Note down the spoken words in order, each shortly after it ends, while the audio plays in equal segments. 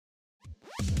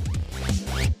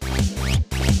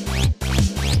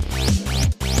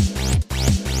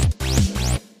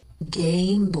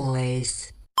Game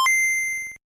Boys.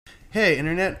 Hey,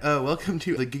 Internet, welcome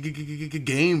to the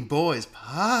Game Boys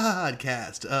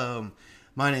podcast.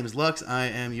 My name is Lux. I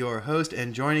am your host,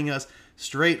 and joining us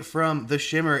straight from the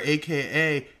Shimmer,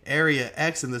 aka Area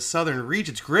X in the Southern Reach,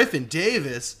 it's Griffin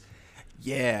Davis.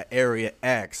 Yeah, Area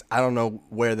X. I don't know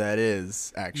where that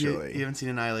is, actually. You haven't seen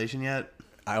Annihilation yet?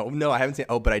 No, I haven't seen.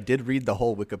 Oh, but I did read the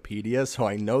whole Wikipedia, so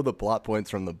I know the plot points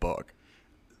from the book.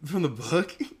 From the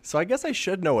book? So I guess I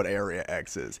should know what Area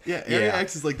X is. Yeah, Area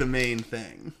X is like the main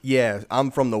thing. Yeah, I'm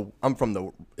from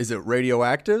the. Is it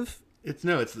radioactive? It's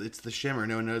the Shimmer.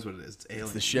 No one knows what it is. It's alien.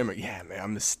 It's the Shimmer. Yeah, man,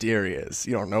 I'm mysterious.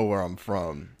 You don't know where I'm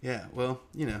from. Yeah, well,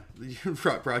 you're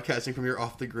broadcasting from your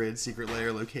off-the-grid secret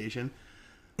layer location.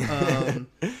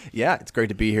 Yeah, it's great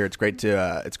to be here. It's great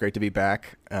to be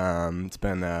back. It's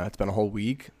been a whole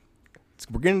week.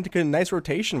 We're getting into a nice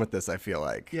rotation with this, I feel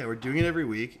like. Yeah, we're doing it every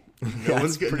week. No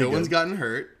one's gotten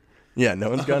hurt. Yeah, no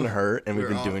one's gotten hurt, and we've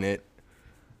been doing it.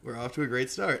 We're off to a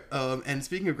great start. And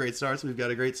speaking of great starts, we've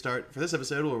got a great start for this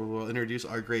episode where we'll introduce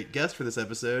our great guest for this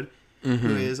episode,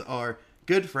 who is our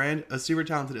good friend, a super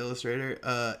talented illustrator,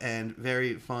 and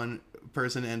very fun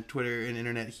person and Twitter and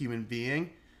internet human being,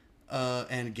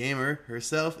 and gamer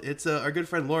herself. It's our good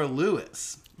friend Laura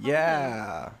Lewis.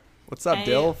 Yeah. What's up, I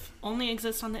Dilf? only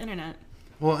exist on the internet.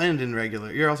 Well, and in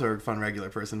regular. You're also a fun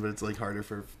regular person, but it's like harder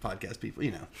for podcast people,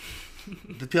 you know.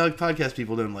 The podcast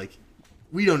people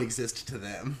we don't exist to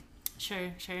them. Sure.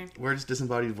 We're just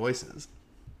disembodied voices.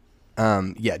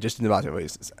 Yeah, just in the body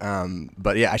voices.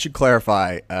 But yeah, I should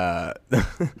clarify that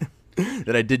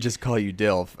I did just call you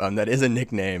Dilf. That is a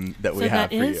nickname that we have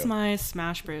for you. So that is my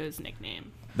Smash Bros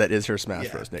nickname. That is her Smash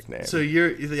Bros nickname. So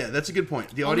that's a good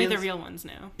point. The Only audience, the real ones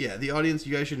know. Yeah, the audience,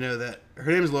 you guys should know that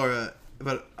her name is Laura,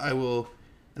 but I will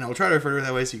try to refer to her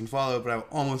that way so you can follow, but I will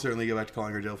almost certainly go back to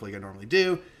calling her Dilf like I normally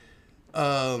do.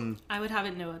 I would have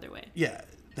it no other way. Yeah,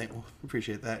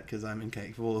 appreciate that, because I'm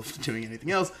incapable of doing anything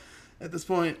else at this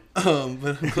point. But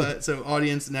I'm glad. So,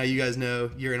 audience, now you guys know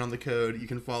you're in on the code. You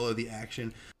can follow the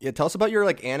action. Yeah, tell us about your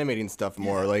animating stuff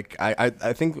more. Yeah.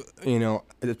 I think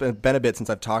it's been a bit since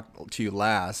I've talked to you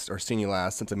last or seen you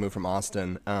last since I moved from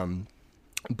Austin.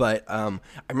 But I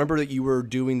remember that you were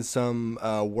doing some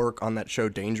work on that show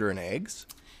Danger and Eggs.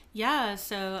 Yeah,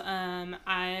 so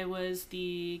I was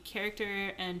the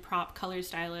character and prop color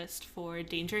stylist for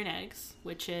Danger and Eggs,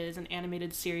 which is an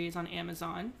animated series on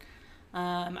Amazon.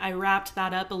 I wrapped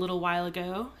that up a little while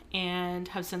ago and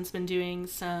have since been doing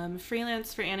some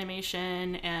freelance for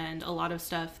animation and a lot of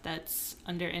stuff that's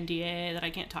under NDA that I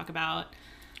can't talk about.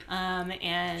 And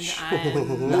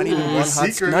I'm not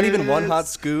even one hot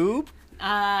scoop.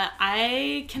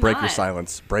 I cannot. Break your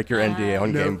silence. Break your NDA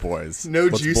on Game Boys. No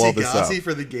Let's juicy blow this gossy up.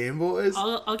 for the Game Boys.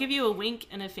 I'll give you a wink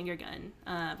and a finger gun,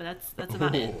 but that's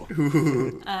about it.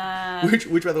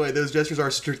 Which, by the way, those gestures are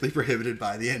strictly prohibited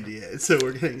by the NDA, so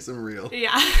we're getting some real.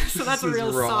 Yeah, so that's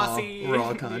real saucy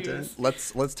raw content.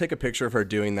 news. Let's take a picture of her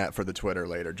doing that for the Twitter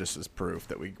later, just as proof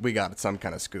that we got some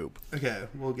kind of scoop. Okay,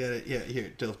 we'll get it. Yeah,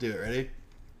 here, Dilf, do it. Ready?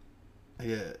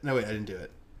 No, wait, I didn't do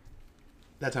it.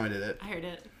 That time I did it. I heard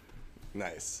it.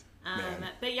 Nice.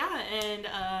 But yeah,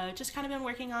 and just kind of been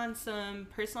working on some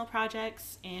personal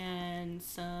projects and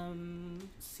some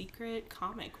secret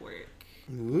comic work.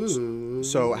 Ooh.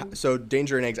 So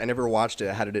Danger and Eggs, I never watched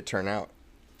it. How did it turn out?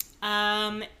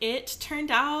 It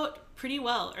turned out pretty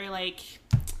well, or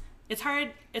it's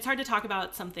hard to talk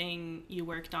about something you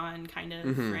worked on, kind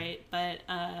of, right? But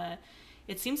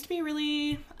it seems to be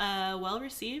really well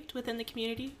received within the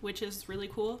community, which is really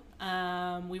cool.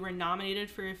 We were nominated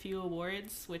for a few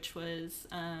awards, which was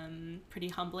pretty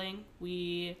humbling.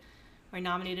 We were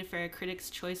nominated for a Critics'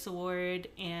 Choice Award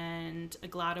and a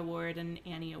GLAAD Award and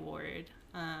an Annie Award.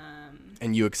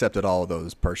 And you accepted all of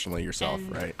those personally yourself,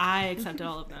 and right? I accepted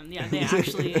all of them. Yeah,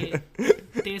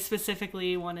 they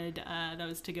specifically wanted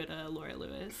those to go to Laura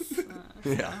Lewis.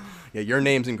 Yeah, your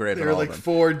name's engraved on They're all like of them.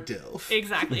 for Dilf.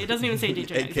 Exactly. It doesn't even say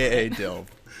Danger Eggs. AKA Dilf.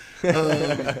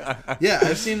 Yeah,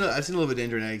 I've seen a little bit of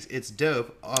Danger and Eggs. It's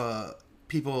dope.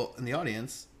 People in the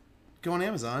audience, go on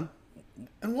Amazon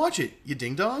and watch it. You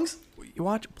ding dongs. You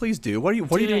watch, please do. What are you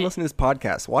doing listening to this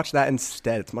podcast? Watch that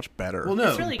instead. It's much better. Well,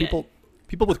 no, It's really good.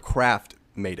 People with craft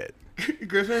made it.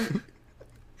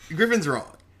 Griffin's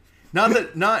wrong. Not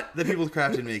that people with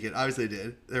craft didn't make it. Obviously they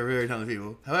did. They're very talented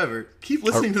people. However, keep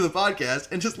listening to the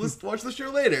podcast and just watch the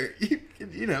show later.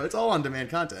 It's all on-demand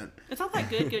content. It's not that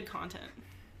good content.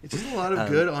 It's just a lot of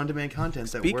good on-demand content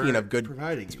that we're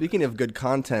providing. Speaking of good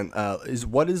content,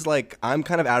 I'm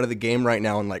kind of out of the game right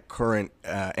now in current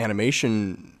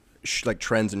animation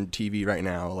trends in TV right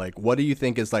now. What do you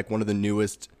think is one of the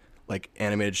newest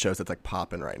animated shows that's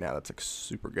popping right now that's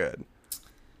super good?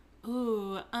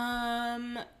 Ooh,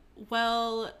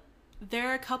 well, there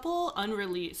are a couple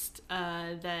unreleased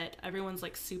that everyone's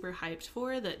like super hyped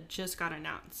for that just got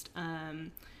announced.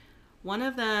 One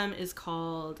of them is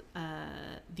called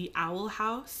The Owl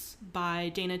House by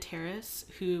Dana Terrace,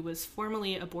 who was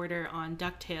formerly a boarder on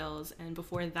DuckTales, and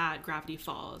before that, Gravity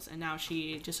Falls. And now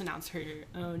she just announced her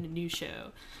own new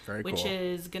show, which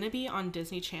is going to be on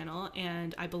Disney Channel.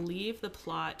 And I believe the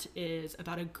plot is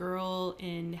about a girl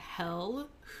in hell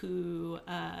who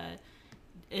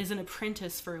is an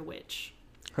apprentice for a witch.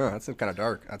 Huh, that's kind of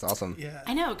dark. That's awesome. Yeah.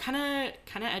 I know, kind of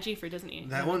edgy for Disney.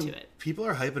 That I'm one, into it. people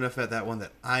are hyping up at that one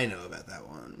that I know about that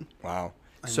one. Wow.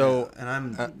 I So, know, and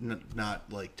I'm not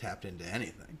like tapped into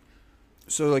anything.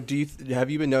 so like, have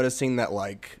you been noticing that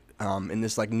like in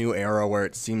this like new era where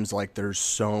it seems like there's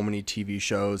so many TV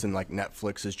shows and like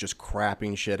Netflix is just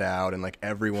crapping shit out and like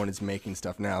everyone is making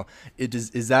stuff now? Does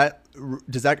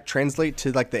that translate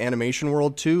to like the animation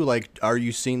world too? Like, are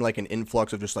you seeing like an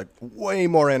influx of just like way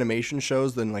more animation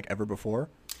shows than like ever before?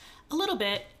 A little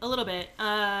bit.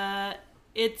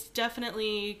 It's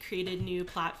definitely created new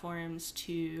platforms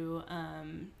to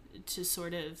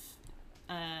sort of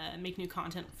make new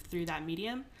content through that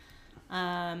medium.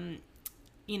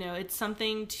 It's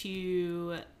something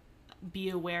to be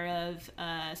aware of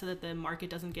so that the market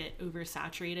doesn't get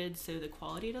oversaturated, so the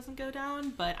quality doesn't go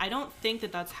down. But I don't think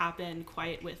that that's happened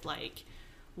quite with like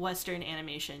Western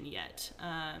animation yet.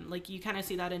 Like you kind of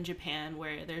see that in Japan,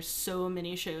 where there's so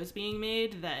many shows being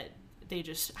made that they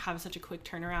just have such a quick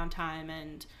turnaround time,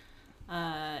 and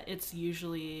it's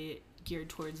usually geared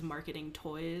towards marketing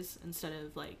toys instead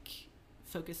of like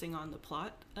focusing on the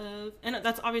plot of, and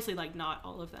that's obviously like not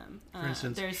all of them. For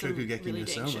instance, there's some Shokugeki really no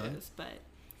dang Soma. shows, but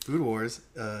Food Wars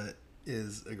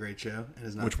is a great show and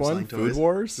is not Which for one? selling Food toys.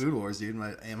 Wars? Food Wars, dude.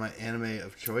 My anime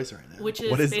of choice right now. which is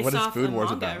What is based off Food a Wars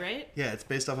manga, about? right? Yeah, it's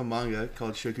based off a manga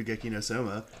called Shokugeki no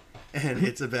Soma, and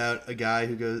it's about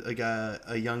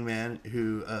a young man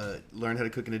who learned how to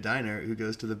cook in a diner, who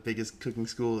goes to the biggest cooking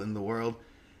school in the world,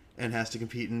 and has to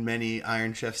compete in many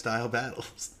Iron Chef style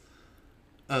battles.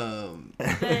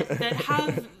 That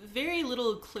have very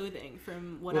little clothing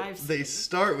from what I've seen. They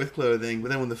start with clothing, but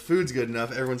then when the food's good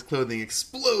enough, everyone's clothing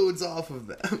explodes off of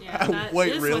them. Yeah, that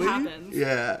Wait, is really? what happens.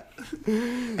 Yeah.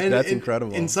 And That's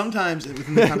incredible. And sometimes,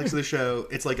 within the context of the show,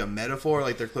 it's like a metaphor,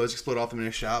 like their clothes explode off them in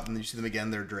a shop, and then you see them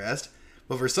again, they're dressed.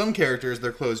 But for some characters,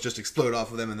 their clothes just explode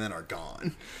off of them and then are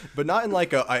gone. But not in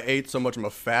like a I ate so much I'm a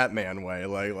fat man way,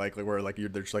 like where like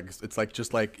they're just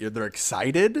like they're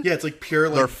excited. Yeah, it's like pure,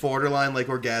 like, They're- borderline, like,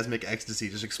 orgasmic ecstasy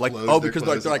just Like explodes because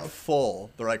their they're like clothes full.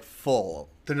 They're like full.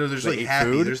 off. No, there's they like eat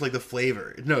happy. food? There's like the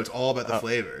flavor. No, it's all about the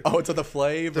flavor. Oh, it's the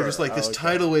flavor. They're just like, this okay.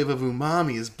 tidal wave of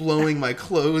umami is blowing my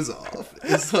clothes off.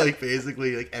 It's like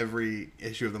basically like every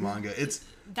issue of the manga.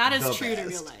 That is the true to best.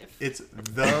 real life. It's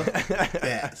the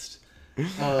best.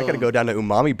 I gotta go down to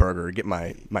Umami Burger and get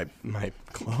my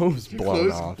clothes blown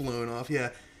Clothes off. blown off, yeah.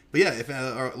 But yeah, if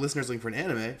our listeners looking for an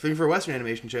anime, if looking for a Western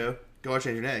animation show, go watch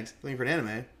Danger and Eggs. Looking for an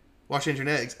anime, watch Danger and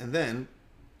Eggs, and then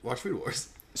watch Food Wars.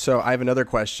 So I have another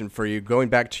question for you. Going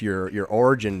back to your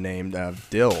origin name of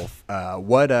Dilf,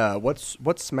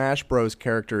 what Smash Bros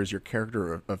character is your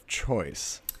character of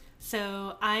choice?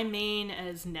 So I main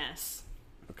as Ness.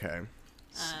 Okay.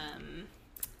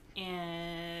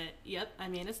 And yep, I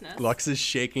main as Ness. Lux is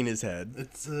shaking his head.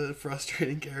 It's a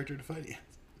frustrating character to fight against.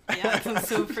 Yeah, it sounds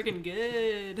so freaking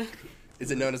good.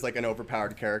 Is it known as like an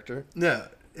overpowered character? No,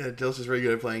 Dil's just really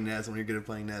good at playing Ness. When you're good at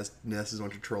playing Ness, Ness is a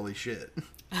bunch of trolly shit.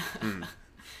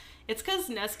 It's because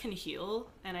Ness can heal,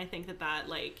 and I think that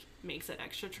like makes it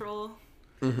extra troll.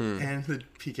 And the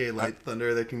PK Light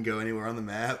Thunder that can go anywhere on the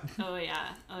map. Oh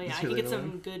yeah, I It's can really get some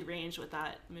annoying. good range with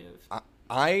that move.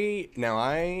 I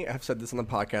have said this on the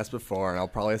podcast before, and I'll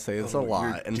probably say this a you're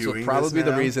lot, and so doing probably this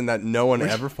the now? reason that no one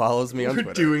ever follows me on You're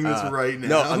Twitter. doing this right No,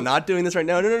 now? I'm not doing this right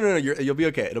now. No. You'll be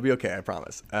okay. It'll be okay. I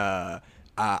promise.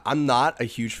 I'm not a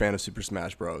huge fan of Super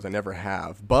Smash Bros. I never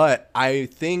have, but I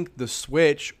think the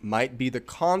Switch might be the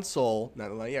console.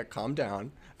 Calm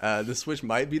down. The Switch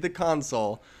might be the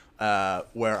console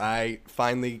where I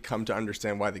finally come to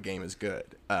understand why the game is good.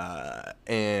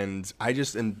 And I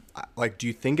just am like, do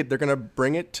you think they're gonna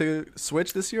bring it to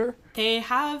Switch this year? They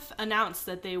have announced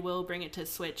that they will bring it to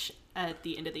Switch at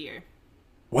the end of the year,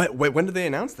 What? Wait, when did they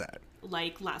announce that?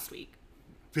 like last week.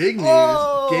 Big news.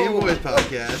 Oh! Game Boys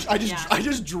podcast. Yeah. I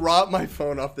just dropped my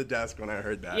phone off the desk when I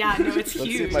heard that. Yeah, no, it's Let's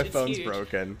huge. see if my it's phone's huge.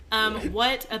 broken.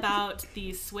 What about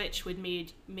the Switch would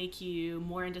make you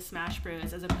more into Smash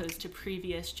Bros. As opposed to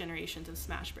previous generations of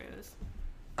Smash Bros?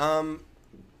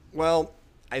 Well,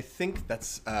 I think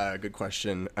that's a good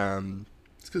question.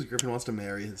 It's because Griffin wants to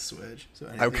marry his Switch. So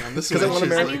anything on the 'cause Switch I wanna is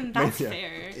marry- I mean, that's Yeah.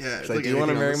 fair. yeah, it's So like I do want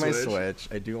to anything on marry the my Switch.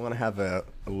 I do want to have a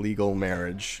legal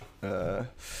marriage,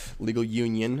 legal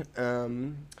union.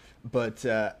 But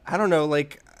I don't know.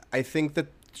 Like, I think that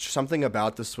something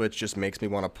about the Switch just makes me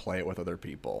want to play it with other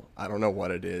people. I don't know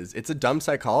what it is. It's a dumb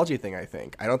psychology thing, I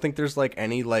think. I don't think there's like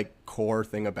any like core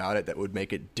thing about it that would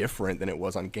make it different than it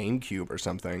was on GameCube or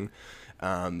something.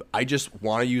 I just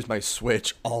want to use my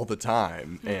Switch all the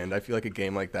time, and I feel like a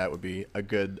game like that would be a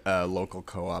good local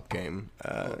co-op game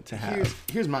to have.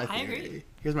 Here's my I theory. agree.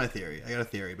 Here's my theory. I got a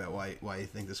theory about why you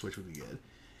think the Switch would be good.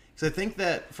 Because I think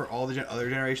that for all the other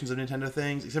generations of Nintendo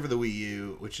things, except for the Wii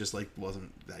U, which just like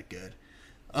wasn't that good,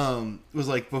 was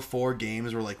like before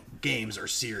games were like games are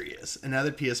serious, and now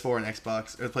that PS4 and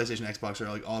Xbox or the PlayStation, Xbox are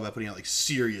like all about putting out like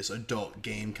serious adult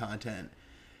game content.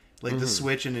 Like the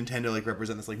Switch and Nintendo like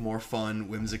represent this like more fun,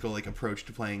 whimsical like approach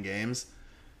to playing games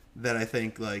that I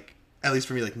think like at least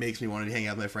for me like makes me want to hang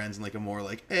out with my friends in like a more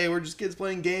like hey we're just kids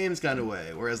playing games kind of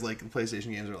way. Whereas like the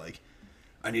PlayStation games are like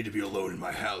I need to be alone in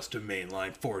my house to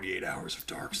mainline 48 hours of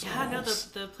Dark Souls. Yeah, no,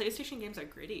 the PlayStation games are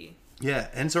gritty. Yeah,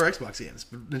 and so are Xbox games.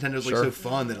 But Nintendo's like Sure. so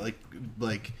fun that it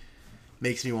like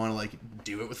makes me want to like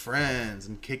do it with friends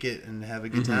and kick it and have a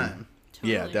good time.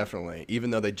 Totally. Yeah, definitely.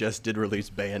 Even though they just did release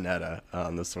Bayonetta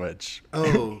on the Switch.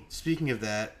 Oh, speaking of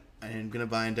that, I'm gonna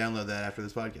buy and download that after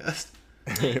this podcast.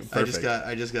 Perfect.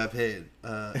 I just got paid.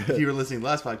 If you were listening to the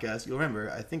last podcast, you'll remember.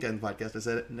 I think on the podcast I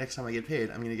said next time I get paid,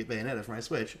 I'm gonna get Bayonetta for my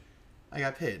Switch. I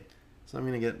got paid, so I'm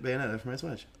gonna get Bayonetta for my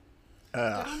Switch. Good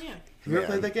on you. Have you ever Man.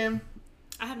 played that game?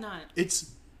 I have not.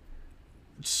 It's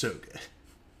so good.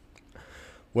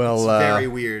 Well, It's very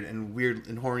weird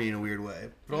and horny in a weird way.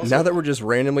 But also, now that we're just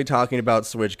randomly talking about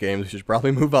Switch games, we should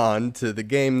probably move on to the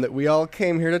game that we all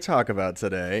came here to talk about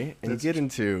today and get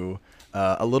into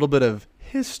a little bit of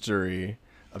history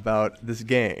about this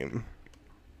game.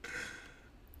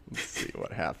 Let's see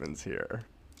what happens here.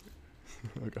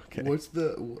 Okay.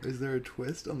 is there a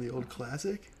twist on the old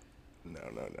classic? No.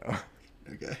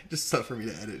 Okay, just stuff for me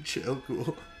to edit. Chill,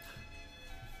 cool.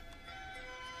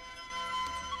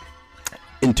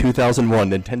 In 2001,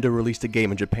 Nintendo released a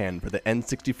game in Japan for the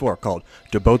N64 called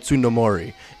Dobotsu no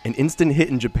Mori. An instant hit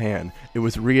in Japan, it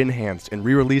was re-enhanced and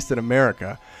re-released in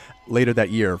America later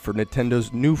that year for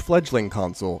Nintendo's new fledgling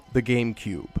console, the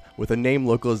GameCube, with a name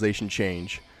localization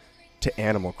change to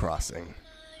Animal Crossing.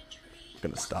 I'm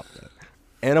gonna stop that.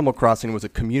 Animal Crossing was a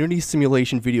community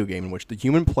simulation video game in which the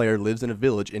human player lives in a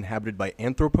village inhabited by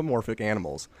anthropomorphic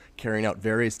animals, carrying out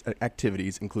various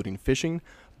activities including fishing,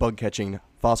 bug catching,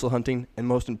 fossil hunting, and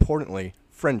most importantly,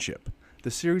 friendship. The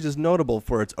series is notable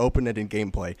for its open-ended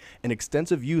gameplay and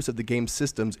extensive use of the game's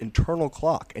system's internal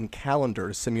clock and calendar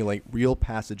to simulate real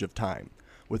passage of time.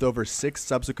 With over 6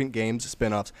 subsequent games,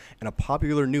 spin-offs, and a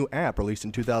popular new app released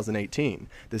in 2018,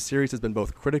 the series has been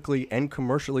both critically and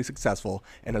commercially successful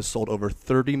and has sold over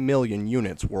 30 million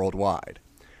units worldwide.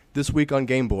 This week on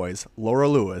Game Boys, Laura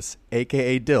Lewis,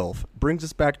 aka DILF, brings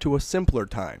us back to a simpler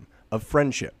time of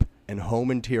friendship and home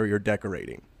interior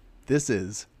decorating. This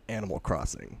is Animal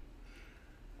Crossing.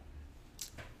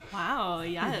 Wow,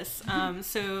 yes.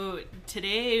 So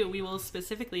today we will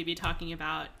specifically be talking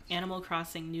about Animal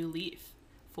Crossing New Leaf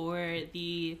for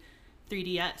the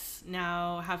 3DS.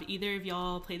 Now, have either of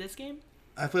y'all played this game?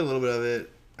 I played a little bit of it.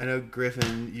 I know,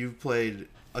 Griffin, you've played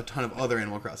a ton of other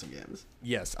Animal Crossing games.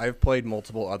 Yes, I've played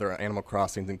multiple other Animal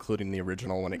Crossings, including the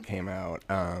original when it came out,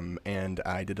 and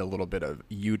I did a little bit of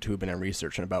YouTube and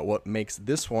research about what makes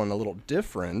this one a little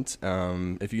different,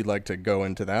 if you'd like to go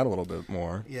into that a little bit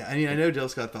more. Yeah, I mean, I know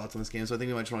Dale's got thoughts on this game, so I think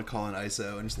we might just want to call in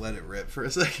ISO and just let it rip for a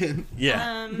second.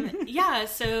 Yeah,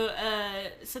 so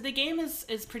the game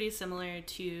is pretty similar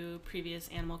to previous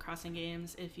Animal Crossing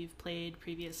games if you've played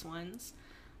previous ones.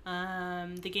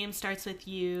 The game starts with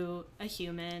you, a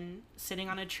human, sitting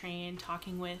on a train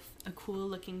talking with a cool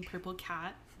looking purple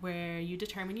cat where you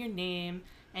determine your name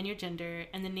and your gender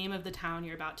and the name of the town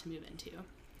you're about to move into.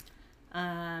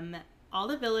 All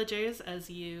the villagers,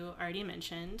 as you already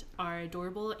mentioned, are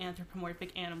adorable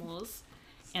anthropomorphic animals,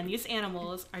 and these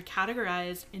animals are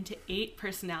categorized into 8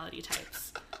 personality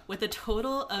types with a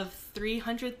total of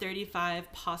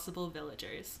 335 possible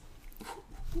villagers.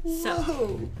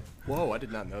 So, Whoa, I did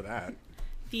not know that.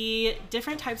 the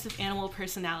different types of animal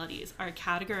personalities are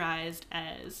categorized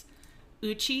as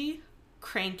Uchi,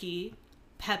 Cranky,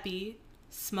 Peppy,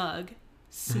 Smug,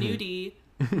 Snooty,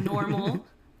 Normal,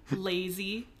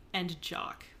 Lazy, and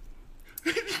Jock.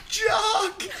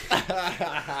 Jock!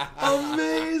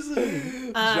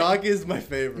 Amazing! Jock is my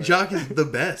favorite. Jock is the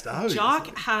best, obviously.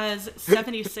 Jock has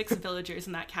 76 villagers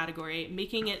in that category,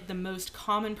 making it the most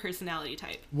common personality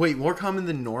type. Wait, more common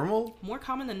than normal? More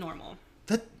common than normal.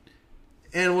 That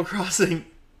Animal Crossing,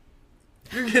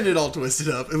 you're getting it all twisted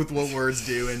up with what words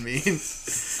do and mean.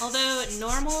 Although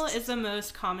normal is the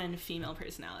most common female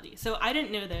personality. So I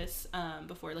didn't know this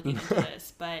before looking into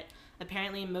this, but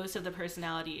apparently most of the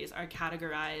personalities are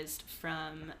categorized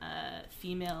from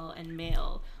female and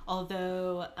male.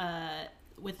 Although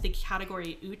with the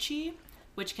category Uchi,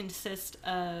 which consists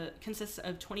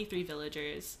of 23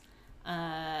 villagers,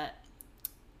 I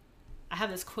have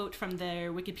this quote from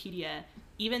their Wikipedia.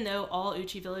 Even though all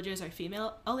Uchi villagers are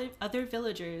female, other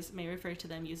villagers may refer to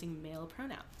them using male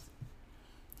pronouns.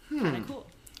 Kind of cool.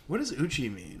 What does Uchi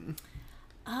mean?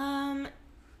 I'm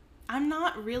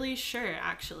not really sure,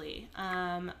 actually.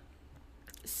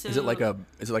 So Is it like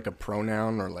a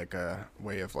pronoun or like a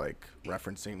way of like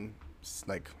referencing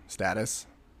like status?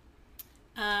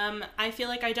 I feel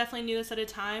like I definitely knew this at a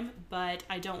time, but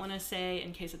I don't want to say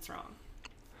in case it's wrong.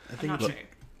 I'm not sure.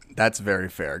 That's very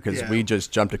fair because we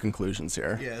just jumped to conclusions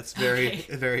here. Yeah, it's very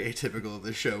atypical of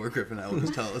this show where Griffin and I will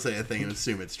just say a thing and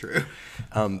assume it's true.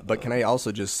 But can I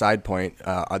also just side point?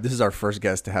 This is our first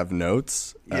guest to have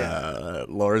notes. Yeah.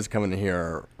 Laura's coming in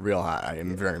here real high. I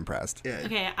am very impressed. Yeah.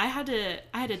 Okay, I had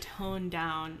to tone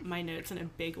down my notes in a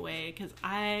big way because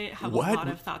I have a lot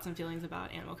of thoughts and feelings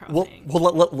about Animal Crossing.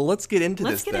 Well, let's get into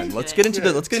this then. Let's get into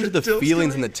the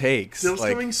feelings and the takes. Dill's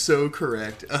coming so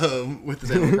correct with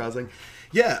this Animal Crossing.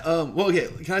 Yeah. Well, okay.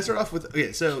 Can I start off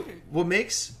with So what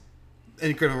makes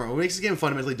this game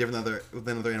fundamentally different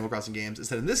than other Animal Crossing games is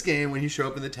that in this game, when you show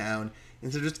up in the town,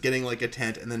 instead of just getting like a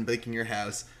tent and then making your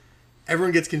house,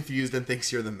 everyone gets confused and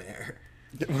thinks you're the mayor.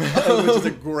 Which is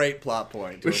a great plot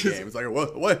point to a game. It's like,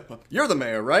 what? You're the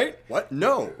mayor, right? What?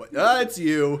 No. It's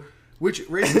you. Which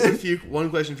raises one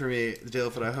question for me,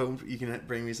 Dale, that I hope you can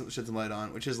bring me shed some light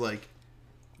on, which is like,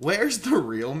 where's the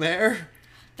real mayor?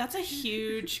 That's a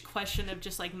huge question of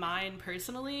just like mine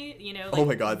personally, like, oh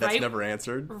my god, that's never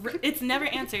answered. It's never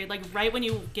answered. Like right when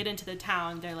you get into the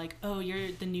town, they're like, "Oh,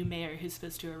 you're the new mayor who's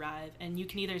supposed to arrive," and you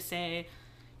can either say,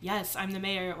 "Yes, I'm the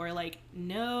mayor," or like,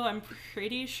 "No, I'm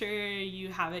pretty sure you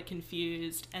have it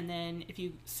confused." And then if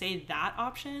you say that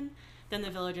option, then the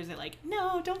villagers are like,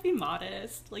 "No, don't be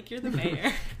modest. Like you're the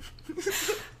mayor."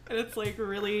 And it's like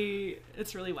really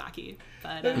wacky.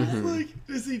 But like,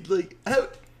 is he like how?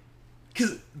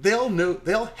 Because they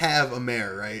all have a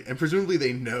mayor, right? And presumably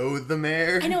they know the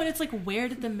mayor. I know, and it's like, where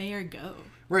did the mayor go?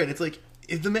 Right, it's like,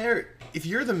 if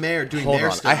you're the mayor doing Hold mayor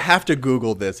on. stuff... I have to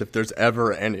Google this if there's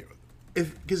ever any...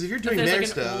 Because if you're doing mayor like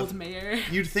stuff, old mayor.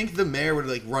 You'd think the mayor would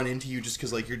like run into you just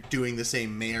because like you're doing the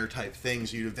same mayor type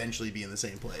things, so you'd eventually be in the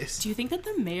same place. Do you think that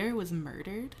the mayor was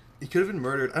murdered? He could have been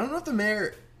murdered. I don't know if the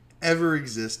mayor ever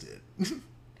existed.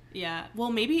 Yeah.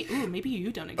 Well, maybe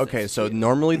you don't exist. Okay, so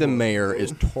normally the mayor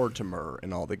is Tortimer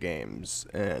in all the games,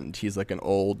 and he's like an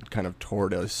old kind of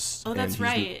tortoise. Oh, that's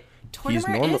right. he's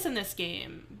Tortimer is in this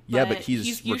game. Yeah, but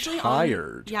he's usually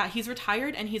retired. Yeah, he's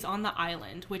retired, and he's on the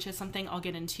island, which is something I'll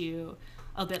get into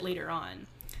a bit later on.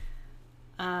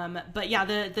 But yeah,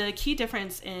 the key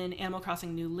difference in Animal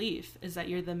Crossing New Leaf is that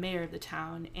you're the mayor of the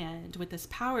town, and with this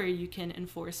power, you can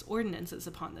enforce ordinances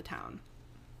upon the town.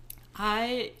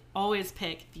 I always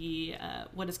pick the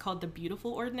what is called the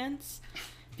Beautiful Ordinance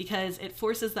because it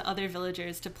forces the other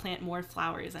villagers to plant more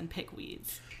flowers and pick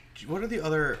weeds. What are the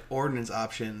other ordinance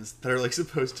options that are like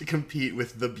supposed to compete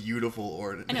with the Beautiful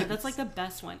Ordinance? I know, that's like the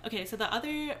best one. Okay, so the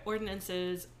other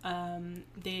ordinances,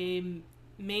 they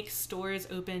make stores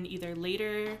open either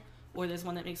later, or there's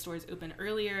one that makes stores open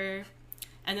earlier.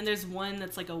 And then there's one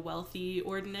that's like a wealthy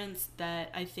ordinance that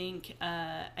I think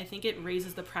it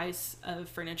raises the price of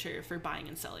furniture for buying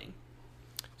and selling.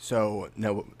 So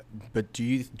no, but do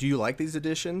you like these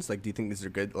additions? Like, do you think these are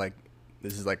good? Like,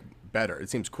 this is like better.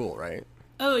 It seems cool, right?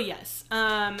 Oh yes,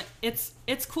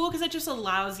 it's cool because it just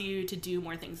allows you to do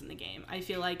more things in the game. I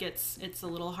feel like it's a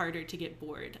little harder to get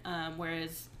bored.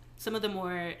 Whereas some of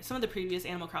the previous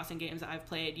Animal Crossing games that I've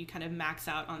played, you kind of max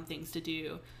out on things to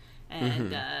do.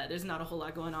 And there's not a whole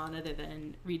lot going on other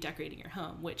than redecorating your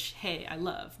home, which, hey, I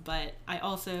love. But I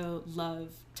also love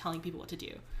telling people what to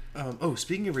do.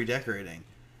 Speaking of redecorating,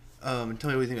 tell me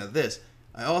what you think about this.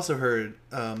 I also heard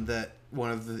that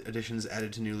one of the additions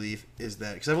added to New Leaf is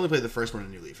that... Because I've only played the first one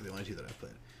in New Leaf, or the only two that I've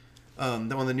played.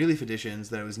 That one of the New Leaf additions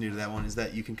that was new to that one is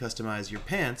that you can customize your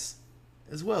pants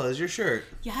as well as your shirt.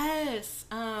 Yes.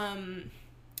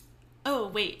 Oh,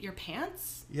 wait, your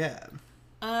pants? Yeah.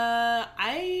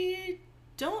 I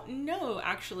don't know,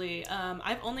 actually.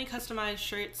 I've only customized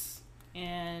shirts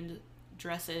and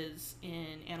dresses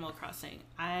in Animal Crossing.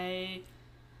 I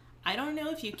don't know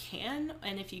if you can,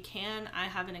 and if you can, I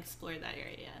haven't explored that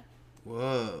area.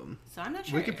 Whoa. So I'm not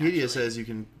sure. Wikipedia actually says you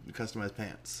can customize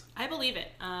pants. I believe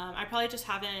it. I probably just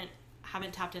haven't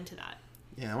tapped into that.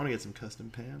 Yeah, I want to get some custom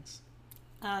pants.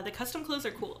 The custom clothes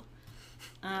are cool.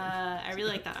 I really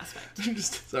like that aspect. I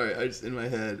just in my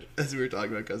head, as we were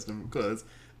talking about custom clothes,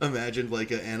 imagined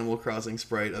like an Animal Crossing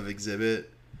sprite of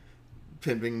Exhibit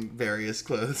pimping various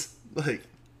clothes.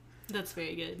 That's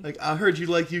very good. Like, I heard you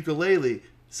like ukulele,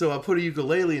 so I put a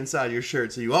ukulele inside your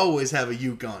shirt so you always have a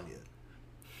uke on you.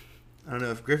 I don't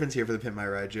know if Griffin's here for the Pimp My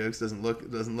Ride jokes. Doesn't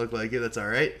look like it. That's all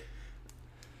right.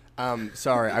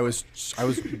 Sorry, I was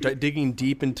digging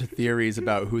deep into theories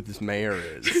about who this mayor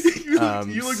is.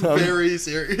 You look very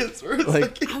serious.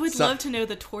 I would love to know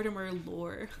the Tortimer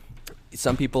lore.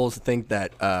 Some people think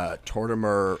that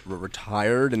Tortimer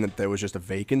retired and that there was just a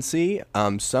vacancy.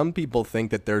 Some people think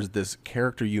that there's this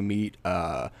character you meet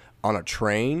on a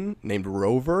train named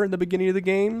Rover in the beginning of the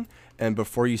game, and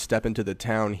before you step into the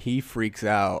town, he freaks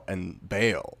out and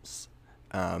bails.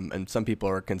 And some people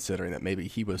are considering that maybe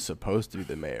he was supposed to be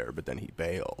the mayor, but then he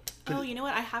bailed. Oh, you know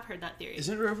what? I have heard that theory.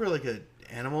 Isn't Rover like an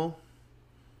animal?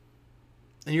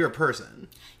 And you're a person.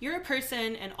 You're a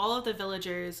person, and all of the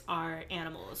villagers are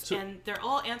animals. And they're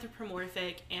all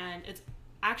anthropomorphic, and it's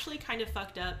actually kind of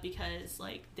fucked up because,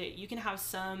 like, you can have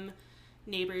some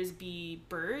neighbors be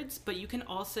birds, but you can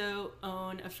also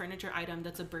own a furniture item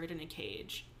that's a bird in a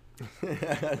cage. Yeah,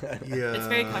 it's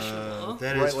very questionable.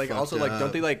 That right, is like also up. like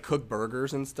don't they like cook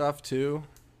burgers and stuff too?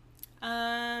 There's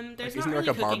like, not isn't there really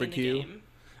like a cooking barbecue? in the game.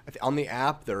 On the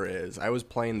app there is. I was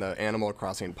playing the Animal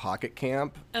Crossing Pocket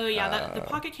Camp. Oh yeah, the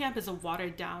Pocket Camp is a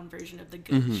watered down version of the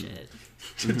good shit.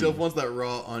 Dilf wants that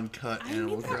raw, uncut I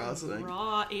Animal need that Crossing.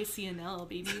 raw ACNL,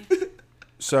 baby.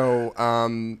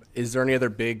 So, is there any other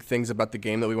big things about the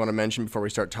game that we want to mention before we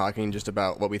start talking just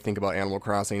about what we think about Animal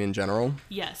Crossing in general?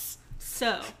 Yes.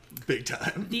 So, Big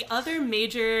time. the other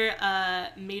major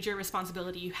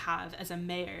responsibility you have as a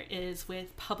mayor is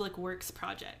with public works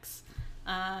projects.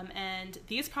 And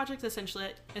these projects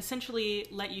essentially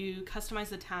let you customize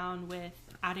the town with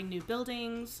adding new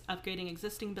buildings, upgrading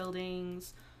existing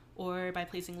buildings, or by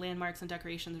placing landmarks and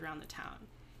decorations around the town.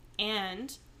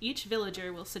 And each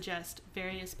villager will suggest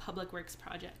various public works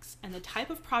projects, and the type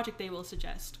of project they will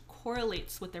suggest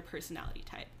correlates with their personality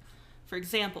type. For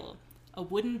example, a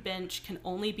wooden bench can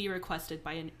only be requested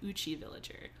by an Uchi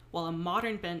villager, while a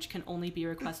modern bench can only be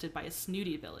requested by a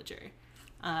snooty villager.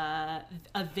 A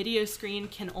video screen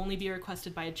can only be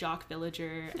requested by a jock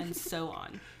villager, and so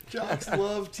on. Jocks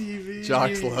love TV.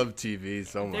 Jocks love TV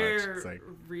so much. They're It's like,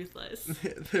 ruthless.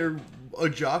 A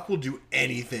jock will do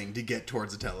anything to get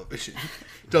towards a television.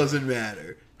 Doesn't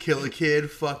matter. Kill a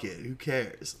kid, fuck it. Who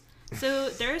cares? So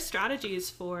there are strategies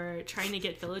for trying to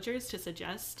get villagers to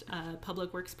suggest a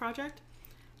public works project.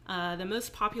 The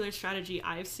most popular strategy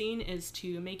I've seen is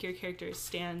to make your character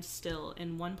stand still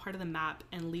in one part of the map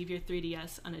and leave your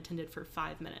 3DS unattended for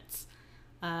 5 minutes.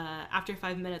 After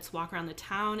 5 minutes, walk around the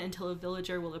town until a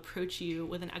villager will approach you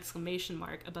with an exclamation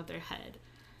mark above their head.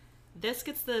 This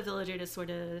gets the villager to sort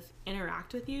of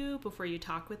interact with you before you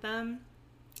talk with them,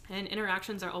 and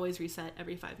interactions are always reset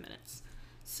every 5 minutes.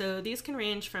 So these can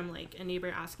range from like a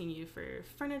neighbor asking you for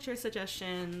furniture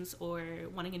suggestions or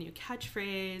wanting a new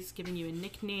catchphrase, giving you a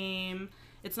nickname.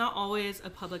 It's not always a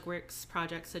public works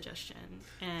project suggestion,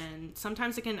 and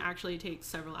sometimes it can actually take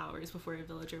several hours before a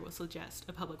villager will suggest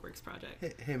a public works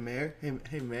project. Hey Mayor.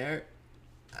 Hey Mayor.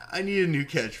 I need a new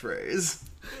catchphrase.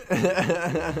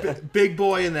 Big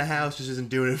boy in the house just isn't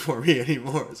doing it for me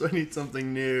anymore, so I need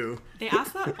something new. They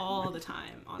ask that all the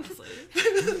time, honestly.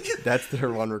 that's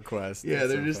their one request. Yeah,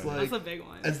 That's they're so just funny. like, That's a big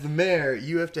one. as the mayor,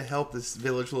 you have to help this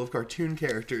village full of cartoon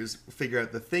characters figure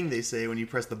out the thing they say when you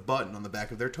press the button on the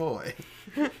back of their toy.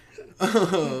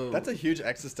 That's a huge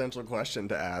existential question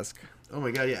to ask. Oh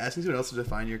my god, yeah, asking someone else to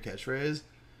define your catchphrase.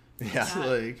 Yeah. It's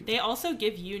like, They also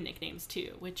give you nicknames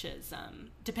too, which is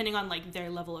depending on like their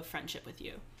level of friendship with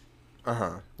you.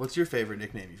 what's your favorite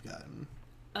nickname you've gotten?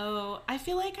 Oh, I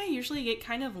feel like I usually get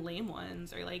kind of lame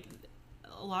ones, or like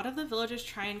a lot of the villagers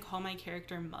try and call my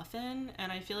character Muffin,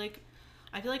 and I feel like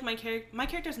my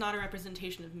character is not a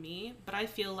representation of me, but I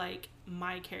feel like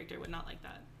my character would not like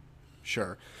that.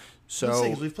 Sure. Let's see, So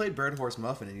 'cause we've played Bird Horse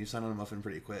Muffin, and you signed on a muffin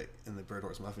pretty quick in the Bird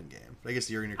Horse Muffin game. But I guess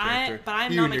you're in your character. But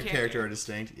I'm you not and my your character character. are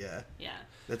distinct. Yeah, Yeah.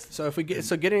 that's So if we get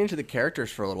getting into the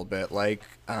characters for a little bit, like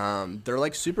they're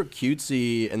like super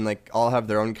cutesy and like all have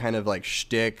their own kind of like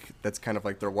shtick. That's kind of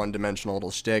like their one-dimensional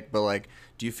little shtick. But like,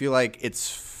 do you feel like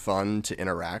it's fun to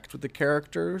interact with the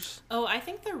characters? Oh, I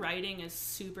think the writing is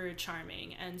super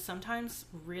charming and sometimes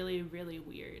really, really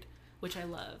weird, which I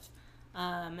love.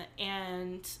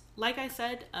 And like I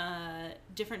said,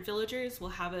 different villagers will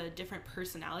have a different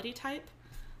personality type,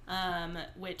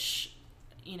 which,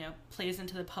 you know, plays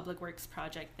into the public works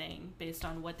project thing based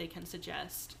on what they can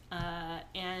suggest.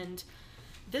 And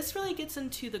this really gets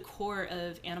into the core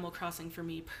of Animal Crossing for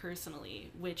me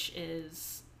personally, which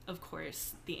is, of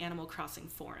course, the Animal Crossing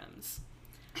forums.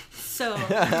 So,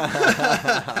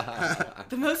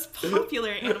 the most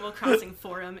popular Animal Crossing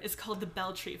forum is called the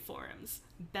Belltree forums.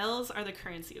 Bells are the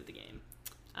currency of the game.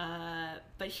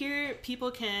 But here,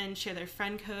 people can share their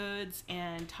friend codes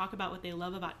and talk about what they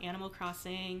love about Animal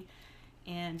Crossing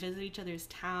and visit each other's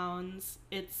towns.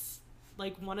 It's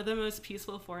like one of the most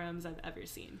peaceful forums I've ever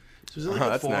seen. So is it like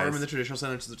a forum nice. in the traditional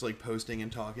sense that's like posting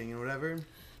and talking and whatever?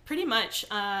 Pretty much.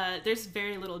 There's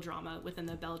very little drama within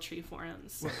the Belltree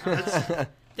forums.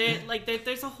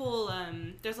 There's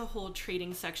a whole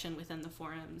trading section within the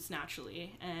forums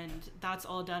naturally, and that's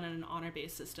all done in an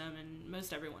honor-based system, and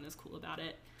most everyone is cool about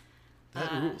it.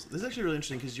 That rules. This is actually really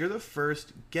interesting because you're the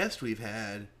first guest we've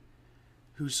had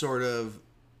who sort of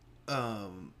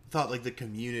thought like the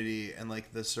community and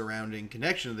like the surrounding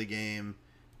connection of the game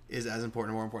is as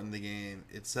important or more important than the game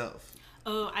itself.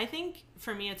 Oh, I think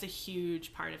for me it's a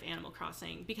huge part of Animal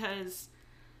Crossing because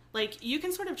like you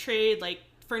can sort of trade like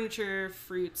furniture,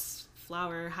 fruits,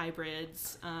 flower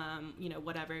hybrids,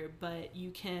 whatever, but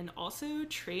you can also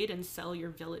trade and sell your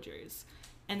villagers.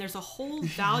 And there's a whole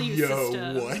value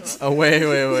system. What? Oh, wait.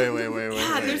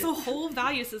 Yeah, there's a whole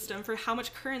value system for how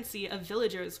much currency a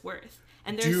villager is worth.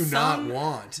 And there's not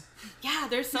want. Yeah,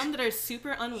 there's some that are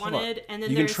super unwanted, and then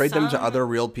you can there's trade some, them to other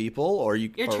real people, or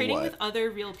you're or trading what? with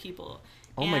other real people.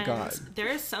 Oh my God.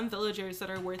 There are some villagers that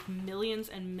are worth millions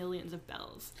and millions of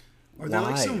bells. Are there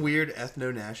like Why? some weird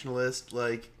ethno-nationalist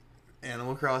like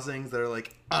Animal Crossings that are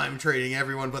like, I'm trading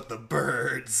everyone but the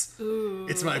birds. Ooh.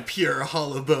 It's my pure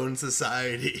hollow bone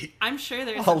society. I'm sure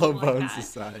there's Hollow something like Bone that.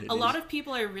 Society. A lot of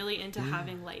people are really into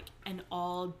having like an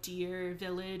all deer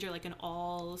village or like an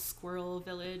all squirrel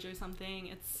village or something.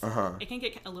 It can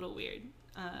get a little weird.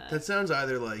 That sounds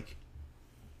either like...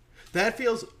 That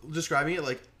feels, describing it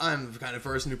like, I'm the kind of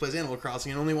person who plays Animal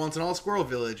Crossing and only wants an all squirrel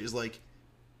village is like...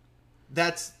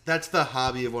 That's the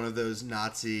hobby of one of those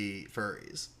Nazi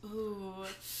furries. Ooh,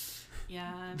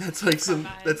 yeah. That's like some.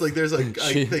 vibes. That's like there's like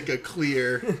I think a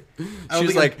clear. I don't She's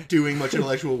think like- I'm doing much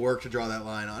intellectual work to draw that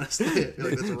line. Honestly, I feel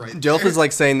like that's right. Jelf there. is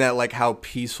like saying that like how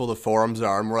peaceful the forums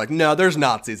are, and we're like, no, there's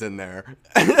Nazis in there.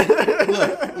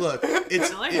 look.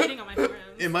 Y'all are hating on my forums.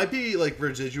 It might be like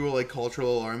residual like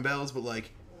cultural alarm bells, but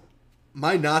like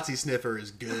my Nazi sniffer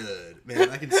is good, man.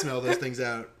 I can smell those things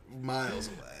out miles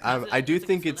away. I do That's a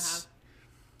think good skill to it's. have.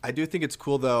 I do think it's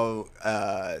cool though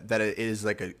that it is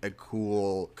like a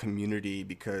cool community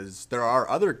because there are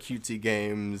other cutesy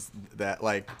games that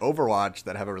like Overwatch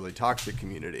that have a really toxic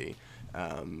community.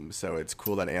 So it's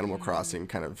cool that Animal Crossing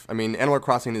kind of. I mean, Animal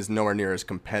Crossing is nowhere near as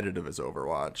competitive as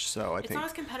Overwatch. So I It's think not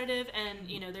as competitive, and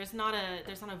there's not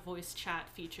a voice chat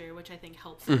feature, which I think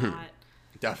helps a lot.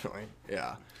 definitely,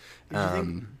 yeah.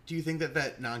 Do you think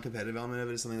that non-competitive element of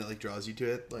it is something that like draws you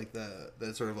to it, like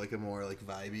that sort of like a more like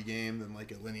vibey game than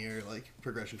like a linear like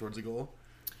progression towards a goal?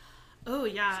 Oh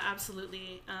yeah,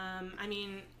 absolutely. I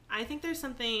mean, I think there's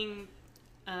something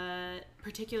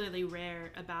particularly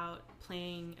rare about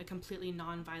playing a completely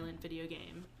non-violent video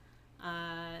game.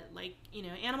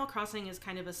 Animal Crossing is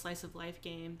kind of a slice of life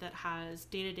game that has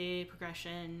day-to-day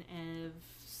progression of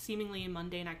seemingly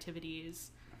mundane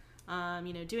activities.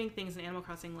 Doing things in Animal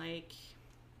Crossing like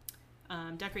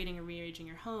decorating or rearranging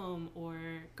your home, or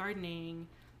gardening,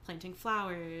 planting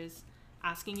flowers,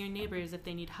 asking your neighbors if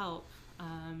they need help,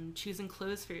 choosing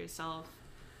clothes for yourself.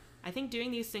 I think doing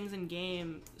these things in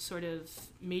game sort of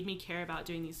made me care about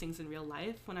doing these things in real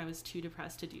life when I was too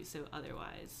depressed to do so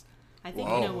otherwise. I think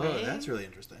in a way, Whoa, that's really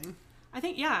interesting. I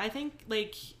think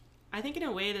in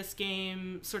a way this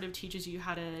game sort of teaches you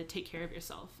how to take care of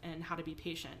yourself and how to be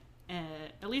patient.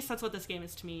 At least that's what this game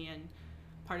is to me, and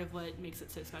part of what makes it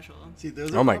so special. See,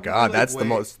 those Oh are my probably, God, like,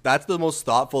 that's the most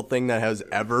thoughtful thing that has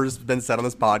ever been said on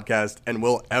this podcast and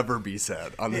will ever be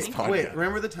said on this podcast. Wait,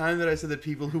 remember the time that I said that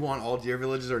people who want all deer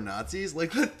villages are Nazis?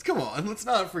 Like, come on, let's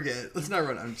not forget. Let's not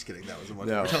run. I'm just kidding. That was a much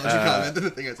more intelligent comment than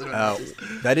the thing I said about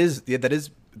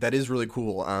Nazis. That is really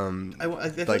cool. I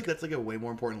feel like that's like a way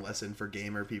more important lesson for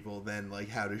gamer people than like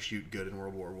how to shoot good in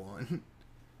World War One.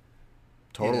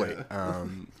 Totally.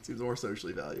 Seems more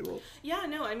socially valuable. Yeah,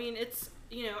 no, I mean, it's,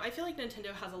 I feel like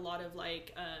Nintendo has a lot of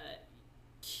like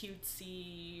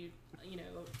cutesy,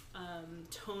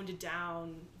 toned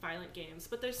down violent games,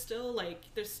 but there's still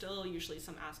usually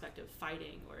some aspect of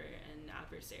fighting or an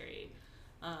adversary.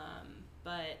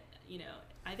 But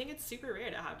I think it's super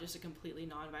rare to have just a completely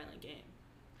non-violent game.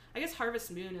 I guess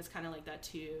Harvest Moon is kind of like that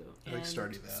too. I like and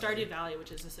Stardew Valley. Stardew Valley,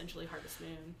 which is essentially Harvest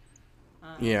Moon.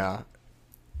 Yeah.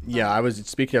 Yeah, I was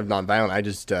speaking of non-violent. I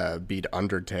just beat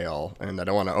Undertale, and I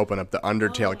don't want to open up the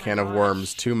Undertale my can of gosh.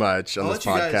 worms too much on I'll this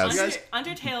let you guys- podcast. you guys-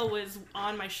 Undertale was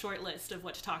on my short list of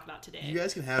what to talk about today. You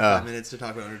guys can have 5 minutes to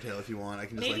talk about Undertale if you want. I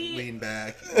can just Maybe- like lean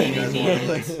back. maybe You guys the wanna, end.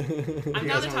 like, I'm you down guys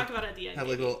to wanna talk about it at the end. have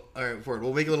like a maybe. little. All right, Ford.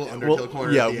 We'll make a little Undertale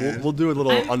corner. yeah, at the end. we'll do a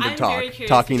little I'm under very talk, curious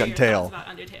talking to hear your thoughts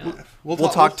Undertale. about Undertale. We'll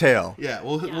talk Tale. Yeah,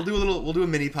 we'll do a little. We'll do a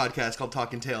mini podcast called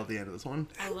Talking Tale at the end of this one.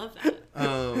 I love that.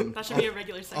 That should be a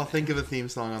regular segment. I'll think of a theme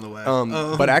song on the way.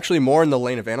 But actually, more in the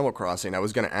lane of Animal Crossing, I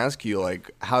was going to ask you, like,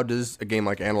 how does a game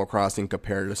like Animal Crossing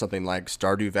compare to something like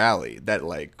Stardew Valley? That,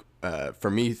 like,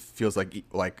 for me, feels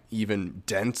like even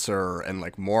denser and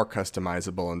like more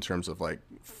customizable in terms of like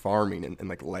farming and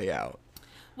like layout.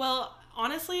 Well,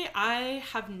 honestly, I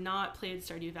have not played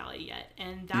Stardew Valley yet,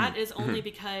 and that is only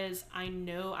because I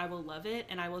know I will love it,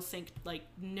 and I will sink like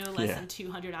no less than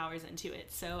 200 hours into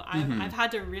it. So I've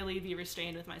had to really be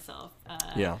restrained with myself.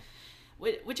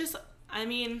 Which is, I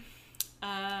mean,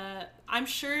 I'm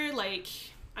sure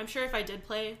if I did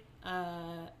play,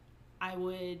 I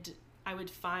would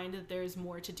find that there's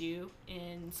more to do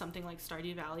in something like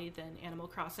Stardew Valley than Animal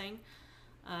Crossing.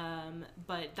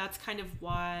 But that's kind of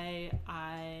why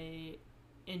I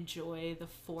enjoy the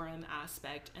forum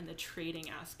aspect and the trading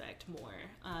aspect more.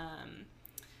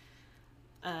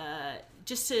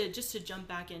 Just to jump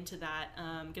back into that,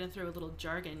 I'm gonna throw a little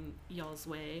jargon y'all's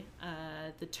way.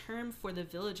 The term for the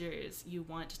villagers you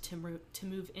want to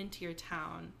move into your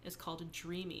town is called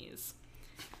dreamies.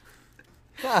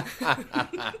 Come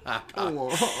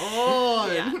on.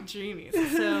 Yeah, dreamies.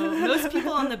 So most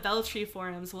people on the Belltree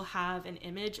forums will have an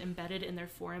image embedded in their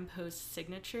forum post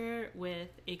signature with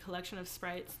a collection of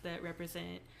sprites that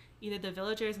represent either the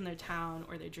villagers in their town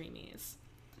or their dreamies.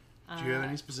 Do you have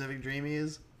any specific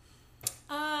dreamies?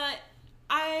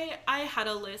 I had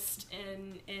a list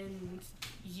in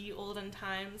ye olden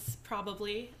times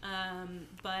probably,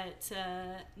 but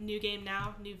new game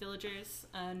now, new villagers,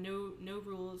 no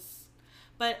rules.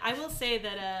 But I will say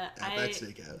that Outback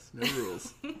Steakhouse, no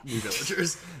rules, new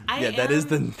villagers.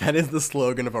 That is the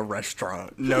slogan of a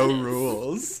restaurant. No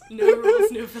rules. No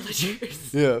rules, no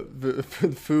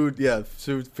villagers.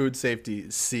 Food safety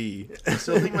C. I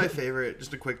still think my favorite,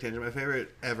 just a quick tangent, my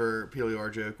favorite ever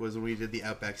PLR joke was when we did the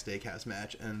Outback Steakhouse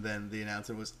match, and then the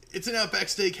announcement was, "It's an Outback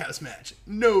Steakhouse match,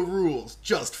 no rules,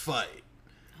 just fight,"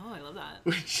 Oh, I love that.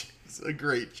 which is a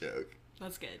great joke.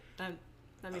 That's good.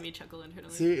 That made me chuckle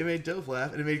internally. See, it made Dove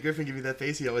laugh, and it made Griffin give me that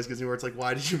face he always gives me where it's like,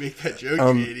 why did you make that joke,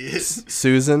 you idiot?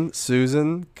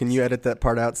 Susan, can you edit that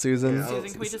part out, Susan? Yeah. Susan,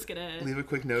 can we just get a Leave a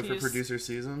quick note Can for you just producer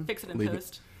Susan. fix it in Leave it.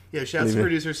 post? Yeah, shouts Leave to it.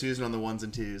 producer Susan on the ones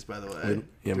and twos, by the way.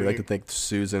 We'd like to thank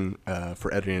Susan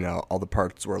for editing out all the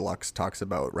parts where Lux talks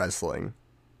about wrestling.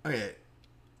 Okay,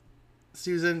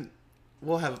 Susan,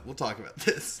 we'll talk about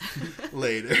this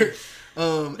later. The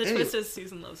Anyway, twist is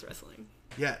Susan loves wrestling.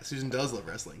 yeah, Susan does love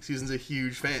wrestling. Susan's a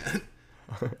huge fan.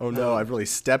 Oh no, I've really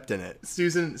stepped in it.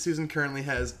 Susan currently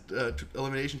has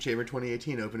Elimination Chamber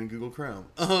 2018 open in Google Chrome.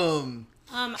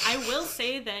 I will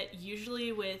say that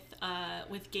usually with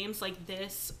games like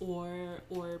this or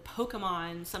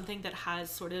Pokemon, something that has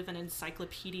sort of an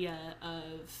encyclopedia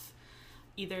of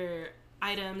either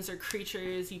items or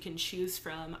creatures you can choose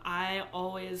from, I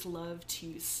always love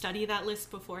to study that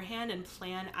list beforehand and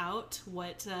plan out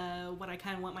what I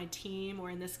kind of want my team, or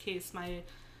in this case my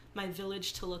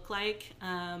village, to look like.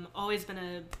 Always been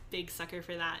a big sucker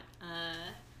for that.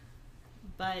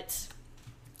 But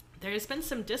there's been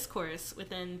some discourse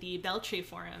within the Belltree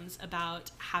forums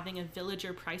about having a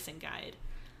villager pricing guide.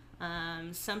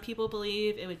 Some people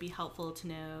believe it would be helpful to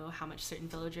know how much certain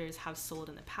villagers have sold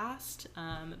in the past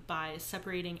by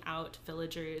separating out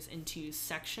villagers into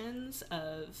sections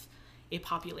of a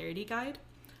popularity guide,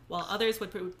 while others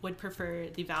would prefer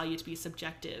the value to be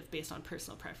subjective based on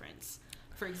personal preference.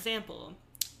 For example,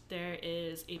 there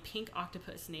is a pink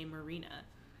octopus named Marina.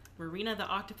 Marina the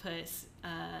octopus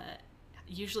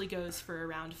usually goes for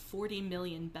around 40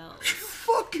 million bells.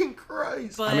 Fucking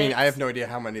Christ! But I mean, I have no idea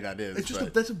how many that is. It's just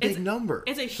but that's a big number.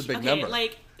 It's a big okay, number.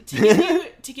 like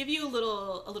to give you a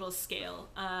little scale.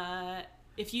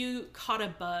 If you caught a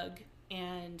bug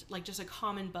and like just a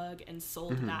common bug and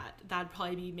sold that'd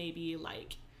probably be maybe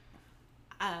like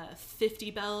 50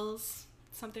 bells.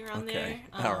 Something around there.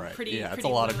 All right. Pretty, Yeah, it's pretty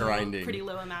a lot of low, grinding. Pretty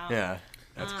low amount. yeah,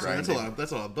 that's So grinding.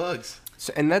 that's a lot of bugs.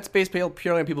 So, and that's based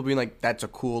purely on people being like, that's a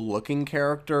cool looking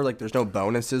character. Like, there's no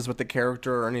bonuses with the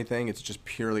character or anything. It's just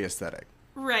purely aesthetic.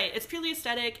 Right. It's purely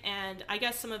aesthetic, and I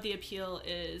guess some of the appeal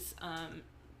is,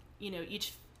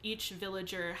 each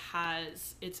villager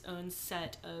has its own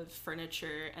set of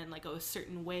furniture and like a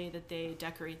certain way that they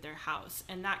decorate their house,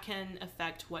 and that can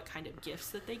affect what kind of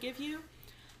gifts that they give you.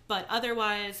 but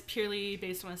otherwise purely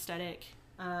based on aesthetic.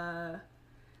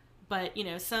 But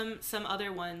some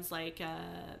other ones like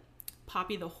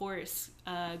Poppy the horse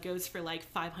goes for like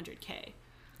 500K.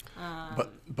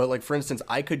 But like for instance,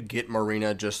 I could get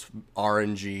Marina just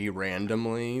RNG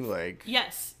randomly, like.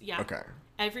 Yes. Yeah. Okay.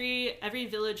 Every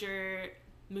villager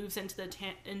moves into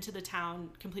the town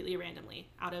completely randomly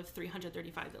out of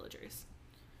 335 villagers.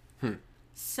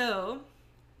 So,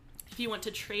 if you want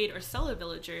to trade or sell a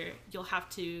villager, you'll have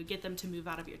to get them to move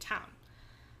out of your town.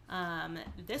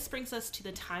 This brings us to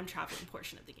the time traveling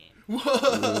portion of the game.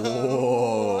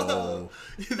 Whoa.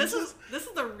 This is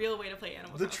the real way to play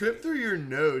Animal The Crossing. trip through your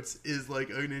notes is like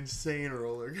an insane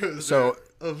roller coaster. So-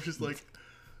 of just like,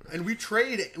 and we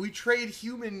trade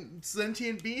human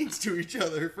sentient beings to each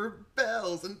other for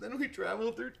bells, and then we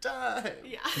travel through time.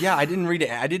 Yeah. Yeah, I didn't read it.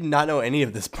 I did not know any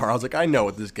of this part. I was like, I know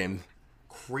what this game.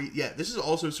 Yeah, this is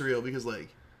also surreal because like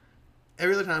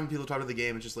every other time people talk about the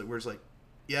game, it's just like we're just like,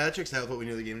 yeah, that checks out with what we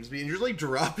knew the game was be, and you're just like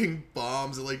dropping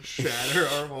bombs that like shatter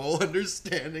our whole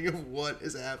understanding of what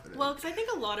is happening. Well, because I think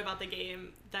a lot about the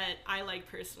game that I like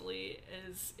personally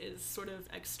is sort of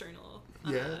external.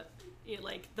 Yeah.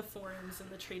 Like the forums and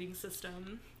the trading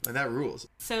system. And that rules.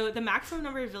 So the maximum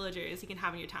number of villagers you can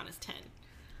have in your town is 10.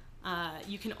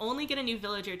 You can only get a new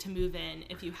villager to move in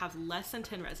if you have less than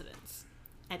 10 residents.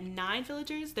 At 9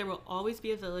 villagers, there will always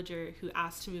be a villager who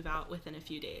asks to move out within a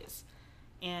few days.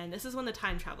 And this is when the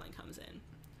time traveling comes in.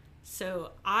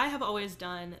 So I have always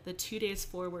done the 2 days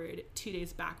forward, 2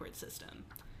 days backward system.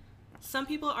 Some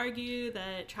people argue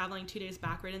that traveling 2 days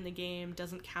backward in the game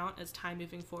doesn't count as time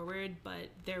moving forward, but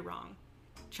they're wrong.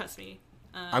 Trust me.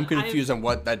 I'm confused on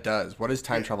what that does. What does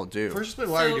time travel do? First, explain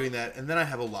why you're So- doing that, and then I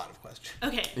have a lot of questions.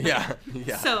 Okay. Yeah.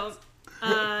 So,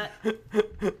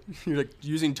 You're like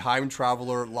using time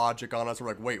traveler logic on us. We're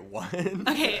like, wait, what?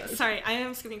 okay, sorry, I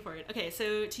am skipping forward. Okay,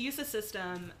 so to use the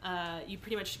system, you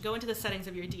pretty much go into the settings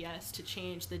of your DS to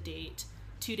change the date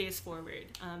 2 days forward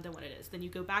than what it is. Then you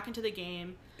go back into the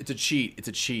game. It's a cheat. It's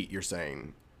a cheat, you're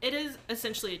saying. It is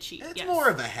essentially a cheat. It's yes. more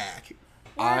of a hack.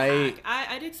 Or a hack.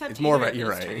 I'd accept It's more of either a, you're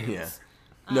those right, terms. yeah.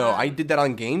 No, I did that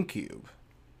on GameCube.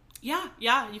 Yeah,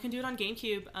 you can do it on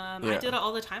GameCube. I Yeah. did it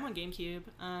all the time on GameCube.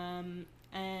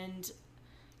 And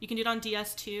you can do it on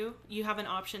DS too. You have an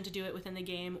option to do it within the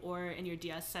game or in your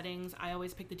DS settings. I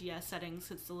always pick the DS settings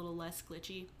so it's a little less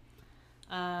glitchy.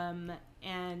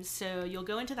 And so you'll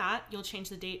go into that, you'll change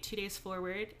the date 2 days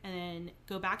forward, and then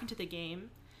go back into the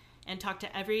game and talk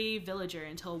to every villager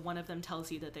until one of them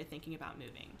tells you that they're thinking about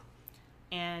moving.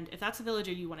 And if that's a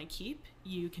villager you want to keep,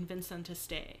 you convince them to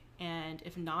stay. And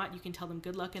if not, you can tell them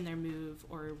good luck in their move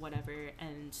or whatever,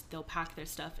 and they'll pack their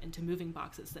stuff into moving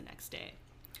boxes the next day.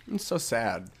 It's so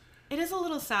sad. It is a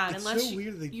little sad It's unless so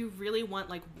weird you really want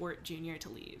like Wart Jr. to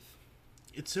leave.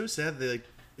 It's so sad they like.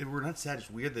 We're not sad. It's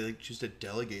weird they like choose to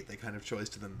delegate that kind of choice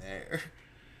to the mayor.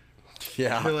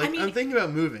 Yeah. They're like, I mean- I'm thinking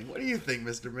about moving. What do you think,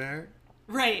 Mr. Mayor?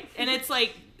 Right. And it's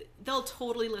like they'll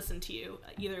totally listen to you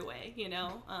either way, you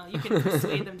know? You can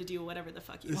persuade them to do whatever the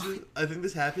fuck you want. I think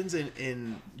this happens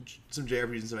in some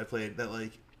JRPGs and stuff I played that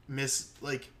like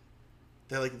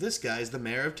they're like, this guy's the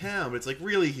mayor of town, but it's like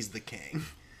really he's the king.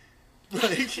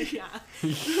 Like, Yeah.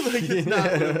 like it's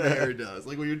not what a mayor does.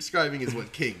 Like what you're describing is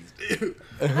what kings do.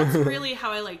 That's really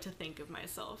how I like to think of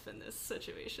myself in this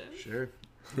situation. Sure.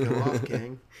 Go off,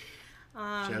 king.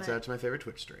 Shouts out to my favorite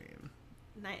Twitch stream.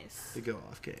 Nice. The Go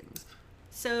Off Kings.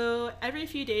 So every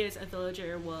few days, a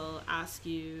villager will ask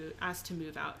to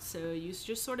move out. So you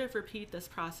just sort of repeat this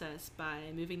process by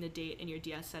moving the date in your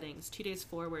DS settings 2 days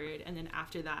forward, and then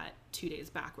after that, 2 days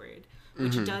backward,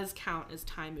 which does count as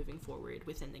time moving forward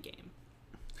within the game.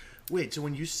 Wait, so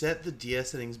when you set the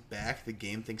DS settings back, the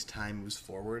game thinks time moves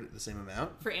forward the same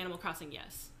amount? For Animal Crossing,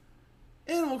 yes.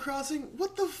 Animal Crossing?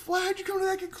 What the why'd you come to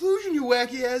that conclusion, you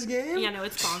wacky ass game? Yeah, no,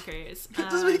 it's bonkers.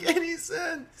 That doesn't make any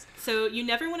sense. So you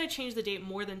never want to change the date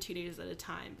more than 2 days at a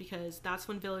time, because that's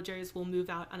when villagers will move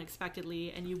out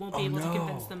unexpectedly, and you won't be able to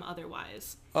convince them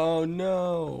otherwise. Oh,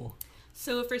 no.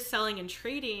 So for selling and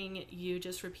trading, you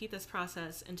just repeat this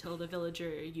process until the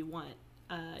villager you want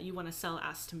to sell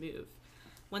asks to move.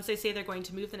 Once they say they're going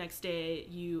to move the next day,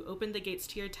 you open the gates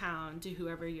to your town to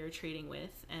whoever you're trading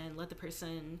with and let the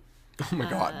person Oh, my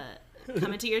God.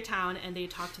 come into your town, and they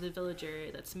talk to the villager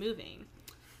that's moving.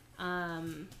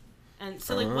 And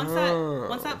so like once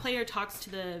that player talks to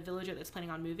the villager that's planning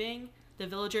on moving, the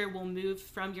villager will move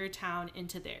from your town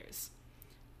into theirs.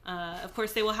 Of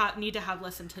course, they will need to have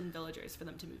less than 10 villagers for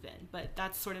them to move in, but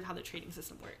that's sort of how the trading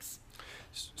system works.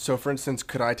 So, for instance,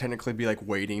 could I technically be, like,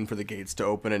 waiting for the gates to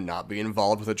open and not be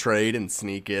involved with a trade and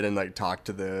sneak in and, like, talk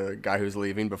to the guy who's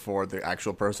leaving before the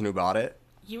actual person who bought it?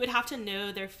 you would have to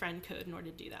know their friend code in order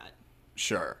to do that.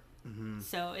 Sure.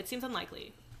 So it seems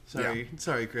unlikely.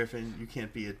 Sorry, Griffin. You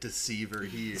can't be a deceiver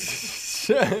here.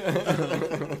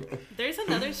 There's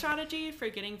another strategy for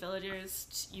getting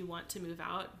villagers you want to move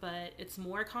out, but it's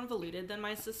more convoluted than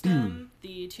my system.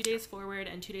 The 2 days forward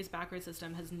and 2 days backward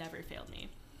system has never failed me.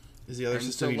 Is the other And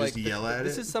system so, you like, just yell at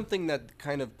this it? is something that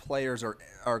kind of players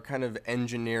are kind of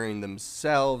engineering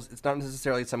themselves. It's not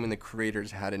necessarily something the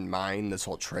creators had in mind, this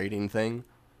whole trading thing.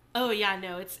 Oh yeah,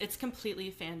 no, it's completely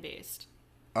fan based.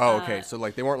 Oh, okay. So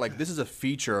like they weren't like, this is a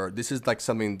feature. This is like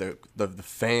something the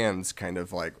fans kind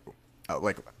of like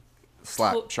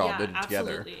slapshawed Yeah, it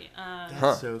together. absolutely.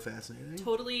 That's so fascinating.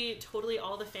 Totally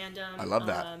all the fandom. I love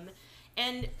that.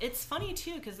 And it's funny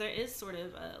too because there is sort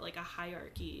of a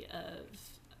hierarchy of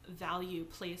value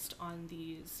placed on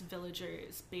these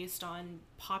villagers based on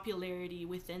popularity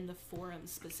within the forum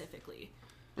specifically.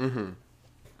 Kind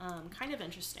of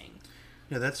interesting.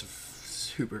 Yeah, that's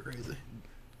super crazy.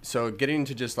 So getting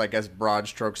into just like as broad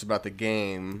strokes about the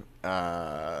game,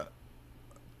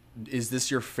 is this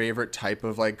your favorite type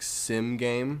of like sim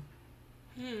game?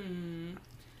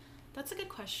 That's a good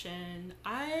question.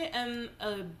 I am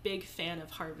a big fan of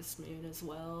Harvest Moon as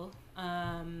well.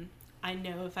 I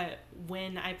know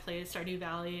when I play Stardew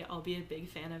Valley, I'll be a big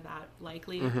fan of that,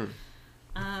 likely.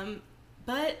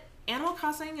 But Animal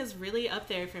Crossing is really up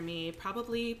there for me.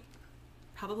 Probably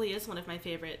is one of my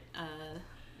favorite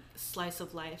slice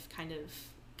of life kind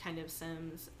of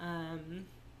sims.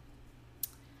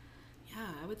 Yeah,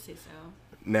 I would say so.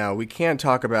 Now, we can't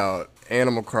talk about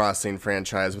Animal Crossing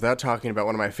franchise without talking about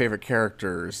one of my favorite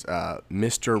characters,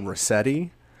 Mr.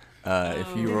 Rossetti.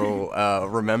 If you will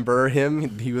remember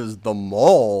him, he was the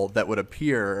mole that would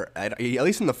appear, at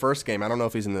least in the first game. I don't know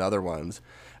if he's in the other ones.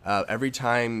 Every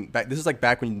time, this is like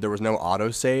back when there was no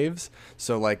autosaves.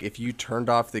 So like if you turned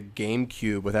off the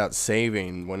GameCube without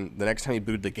saving, when the next time you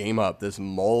booted the game up, this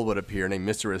mole would appear named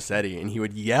Mr. Rossetti, and he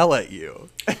would yell at you.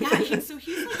 Yeah,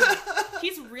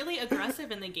 he's really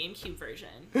aggressive in the GameCube version.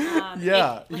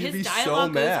 Yeah, he'd be his so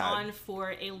dialogue goes mad. on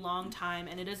for a long time,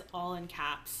 and it is all in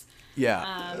caps.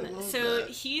 Yeah. So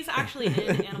he's actually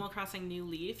in Animal Crossing New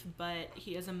Leaf, but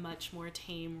he has a much more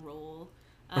tame role.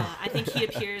 I think he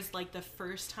appears like the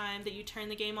first time that you turn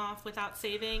the game off without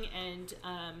saving, and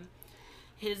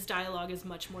his dialogue is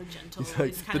much more gentle. He's like,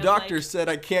 He's kind the of doctor like, said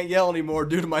I can't yell anymore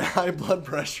due to my high blood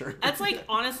pressure. that's like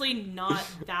honestly not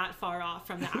that far off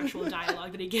from the actual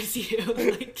dialogue that he gives you.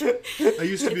 Like, I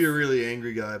used to be a really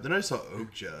angry guy, but then I saw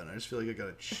Oakja, and I just feel like I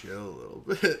gotta chill a little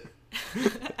bit.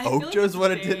 I feel like Oakja's it's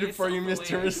what it very did for you, Mr.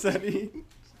 self-aware. Rossetti.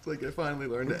 It's like I finally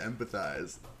learned to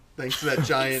empathize. Thanks to that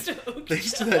giant, Oakja.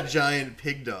 thanks to that giant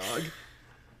pig dog.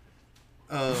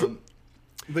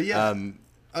 But yeah,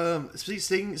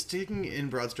 sticking in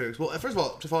broad strokes. Well, first of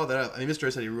all, to follow that up, I mean, Mr.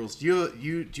 Rossetti rules. Do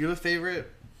you have a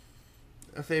favorite?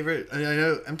 A favorite? I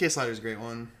know MK Slider's a great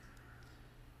one.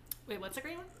 Wait, what's a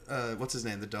great one? What's his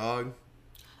name? The dog.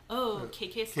 Oh,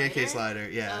 KK Slider. KK Slider.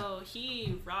 Yeah. Oh,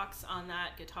 he rocks on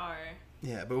that guitar.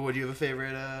 Yeah, but would you have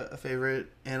a favorite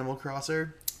Animal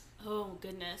Crosser? Oh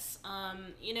goodness.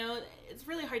 It's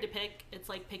really hard to pick. It's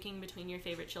like picking between your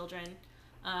favorite children.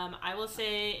 I will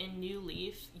say in New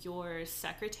Leaf, your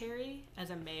secretary as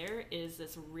a mayor is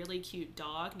this really cute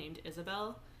dog named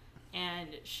Isabel, and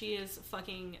she is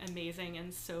fucking amazing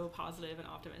and so positive and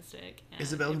optimistic. And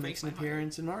Isabel, it who breaks makes an my heart.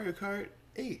 appearance in Mario Kart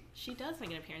 8. She does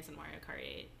make an appearance in Mario Kart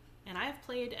 8, and I have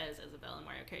played as Isabel in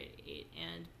Mario Kart 8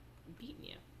 and beaten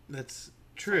you. That's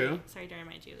true. Sorry to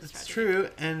remind you of this That's tragedy. true,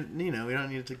 and we don't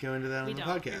need to go into that We on the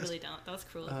don't. podcast. We really don't. That was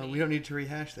cruel of me. We don't need to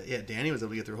rehash that. Yeah, Danny was able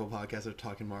to get through a whole podcast of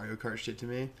talking Mario Kart shit to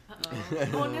me. Uh-oh.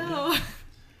 Oh no.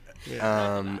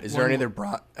 Yeah. Is there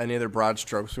any other broad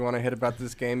strokes we want to hit about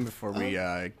this game before we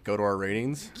go to our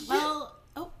ratings? Well,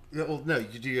 Yeah, well, no,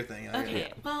 you do your thing.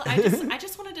 okay. Well, I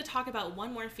just wanted to talk about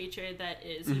one more feature that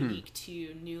is unique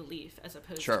to New Leaf as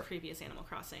opposed Sure. to previous Animal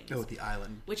Crossing. Oh, the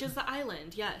island. Which is the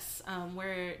island, yes,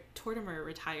 where Tortimer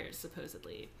retires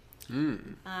supposedly.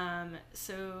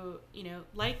 So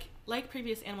like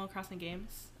previous Animal Crossing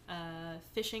games,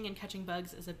 fishing and catching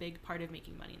bugs is a big part of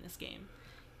making money in this game.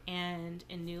 And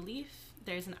in New Leaf,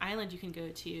 there's an island you can go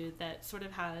to that sort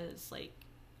of has like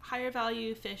higher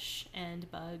value fish and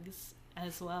bugs,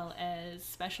 as well as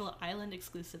special island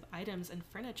exclusive items and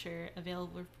furniture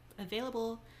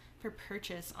available for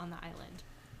purchase on the island.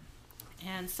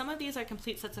 And some of these are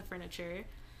complete sets of furniture.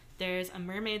 There's a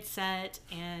mermaid set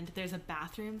and there's a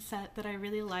bathroom set that I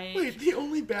really like. Wait, the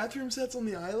only bathroom sets on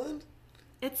the island?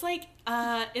 It's like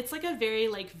a very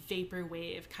like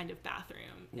vaporwave kind of bathroom.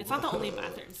 It's not the only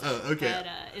bathroom set, okay. but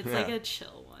it's like a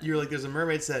chill one. You were like, there's a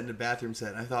mermaid set and a bathroom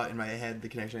set. And I thought in my head the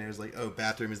connection was like, oh,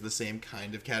 bathroom is the same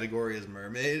kind of category as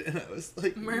mermaid. And I was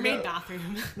like, mermaid no.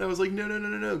 bathroom. And I was like,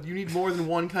 no. You need more than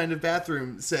one kind of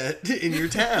bathroom set in your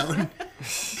town.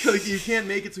 Like, you can't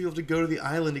make it so you have to go to the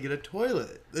island to get a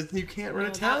toilet. You can't run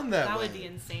a town that way. That would be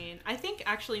insane. I think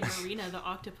actually Marina the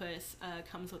octopus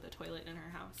comes with a toilet in her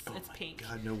house. It's pink.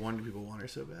 God, no wonder people want her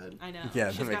so bad. I know.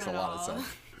 Yeah, She's that makes got a it lot of all. sense.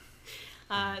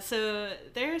 So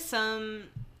there's some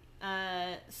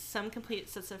complete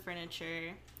sets of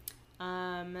furniture,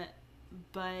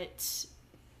 but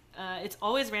it's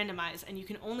always randomized, and you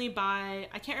can only buy,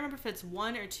 I can't remember if it's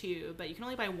one or two, but you can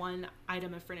only buy one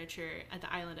item of furniture at the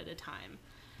island at a time.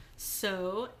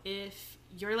 So if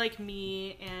you're like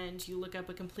me and you look up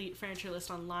a complete furniture list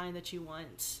online that you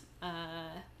want,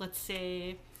 let's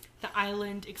say the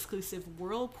island exclusive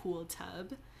whirlpool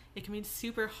tub, it can be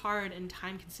super hard and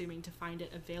time consuming to find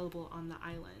it available on the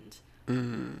island.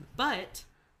 But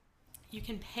you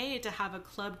can pay to have a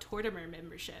Club Tortimer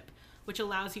membership, which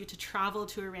allows you to travel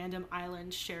to a random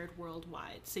island shared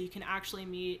worldwide. So you can actually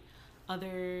meet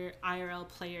other IRL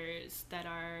players that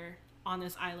are on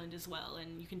this island as well,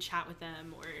 and you can chat with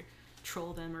them or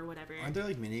troll them or whatever. Aren't there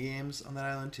like mini games on that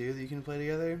island too that you can play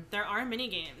together? There are mini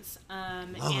games. Love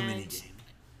a mini game.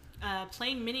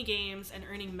 Playing mini games and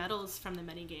earning medals from the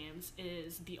mini games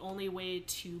is the only way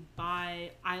to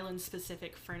buy island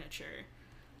specific furniture.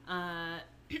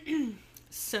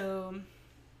 So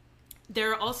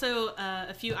there are also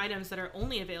a few items that are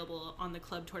only available on the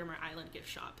Club Tortimer Island gift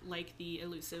shop, like the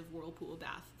elusive whirlpool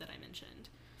bath that I mentioned.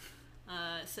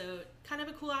 So kind of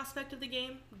a cool aspect of the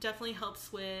game. Definitely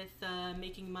helps with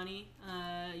making money.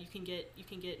 You can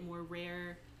get more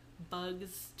rare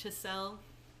bugs to sell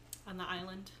on the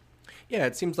island. Yeah,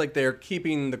 it seems like they're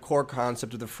keeping the core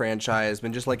concept of the franchise,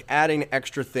 but just like adding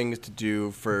extra things to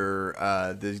do for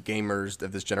the gamers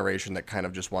of this generation that kind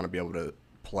of just want to be able to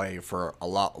play for a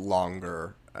lot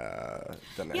longer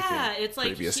than I think it's like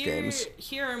previous games.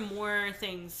 Here are more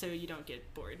things so you don't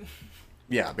get bored.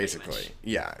 Yeah, basically.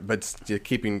 Yeah, but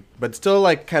still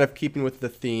like kind of keeping with the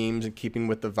themes and keeping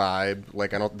with the vibe.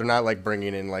 Like they're not like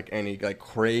bringing in like any like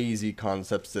crazy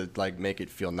concepts that like make it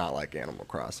feel not like Animal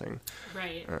Crossing.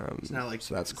 Right. It's not like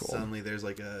so that's cool. Suddenly there's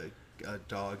like a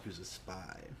dog who's a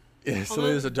spy. Yeah, so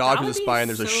there's a dog who's a spy and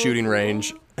there's a shooting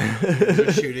range. There's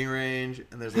a shooting range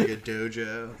and there's like a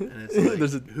dojo and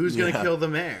it's like who's gonna kill the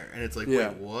mayor? And it's like,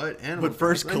 wait, what? Animal But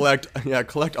first Crossing?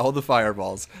 collect all the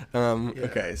fireballs.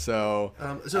 Okay, so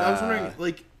so I was wondering,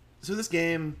 like, so this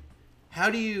game, how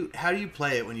do you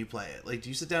play it when you play it? Like, do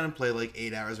you sit down and play like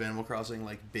 8 hours of Animal Crossing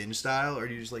like binge style, or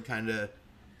do you just like kind of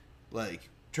like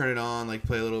turn it on, like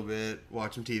play a little bit,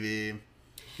 watch some TV,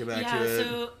 get back to it?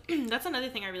 So that's another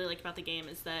thing I really like about the game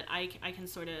is that I can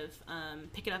sort of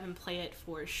pick it up and play it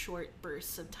for short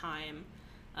bursts of time.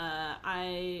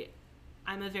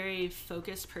 I'm a very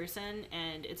focused person,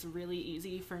 and it's really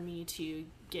easy for me to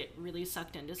get really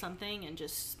sucked into something and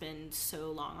just spend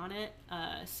so long on it.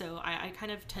 So I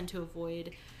kind of tend to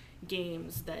avoid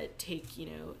games that take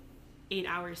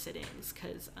 8-hour sittings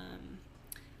because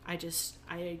I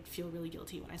feel really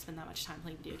guilty when I spend that much time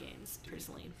playing video games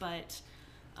personally. But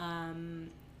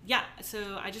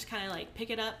so I just kind of like pick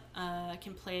it up. I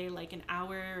can play like an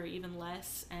hour or even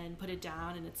less and put it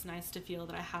down, and it's nice to feel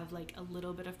that I have like a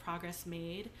little bit of progress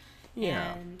made.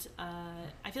 Yeah. And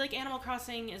I feel like Animal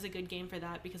Crossing is a good game for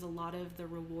that because a lot of the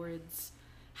rewards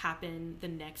happen the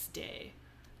next day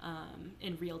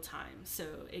in real time. So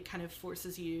it kind of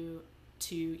forces you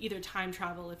to either time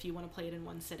travel if you want to play it in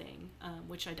one sitting,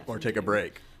 which I definitely or take a do.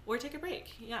 break. Or take a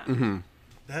break, yeah. Mm-hmm.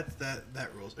 That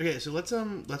rules. Okay, so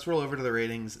let's roll over to the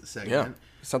ratings segment. Yeah,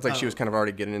 sounds like she was kind of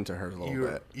already getting into hers a little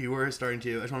bit. You were starting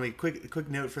to. I just want to make a quick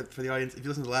note for the audience. If you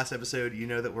listen to the last episode, you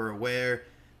know that we're aware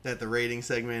that the rating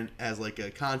segment as like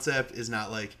a concept is not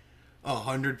like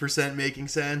 100% making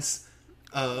sense.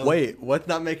 Wait, what's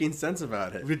not making sense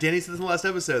about it? Danny said this in the last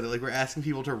episode that like we're asking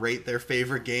people to rate their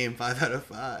favorite game 5 out of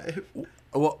 5.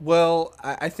 Well,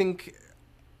 I think.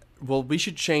 Well, we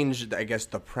should change, I guess,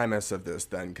 the premise of this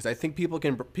then, because I think people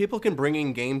can bring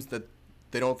in games that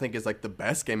they don't think is like the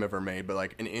best game ever made, but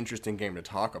like an interesting game to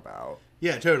talk about.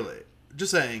 Yeah, totally. Just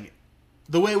saying,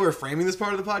 the way we're framing this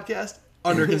part of the podcast,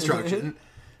 under construction.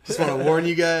 Just want to warn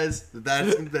you guys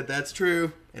that's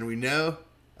true, and we know.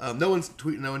 No one's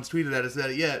tweeted at us about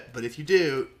it yet, but if you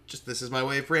do, just this is my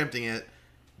way of preempting it.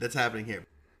 That's happening here.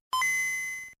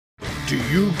 Do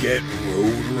you get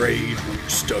road rage when you're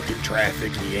stuck in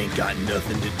traffic and you ain't got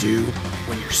nothing to do?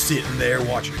 When you're sitting there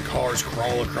watching cars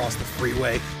crawl across the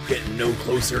freeway getting no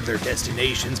closer to their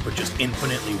destinations but just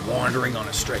infinitely wandering on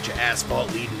a stretch of asphalt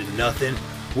leading to nothing?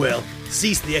 Well,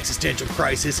 cease the existential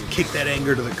crisis and kick that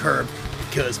anger to the curb,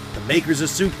 because the makers of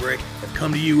Soup Brick have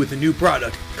come to you with a new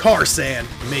product, Car Sand,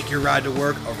 to make your ride to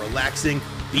work a relaxing,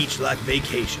 beach-like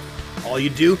vacation. All you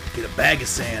do, get a bag of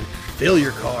sand, fill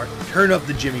your car, turn up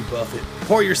the Jimmy Buffett,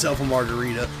 pour yourself a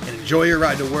margarita, and enjoy your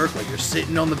ride to work like you're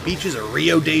sitting on the beaches of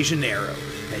Rio de Janeiro.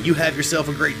 Now you have yourself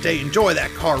a great day. Enjoy that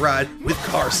car ride with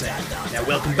Car Sand. Now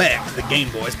welcome back to the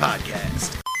Game Boys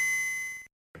Podcast.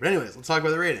 But anyways, let's talk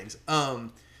about the ratings.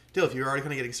 Dill, if you're already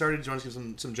kind of getting started, do you want to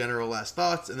give some general last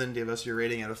thoughts, and then give us your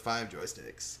rating out of 5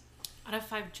 joysticks? Out of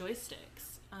 5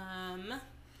 joysticks,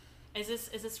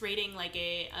 is this rating like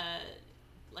a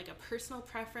personal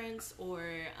preference, or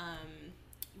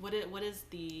what is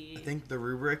the? I think the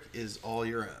rubric is all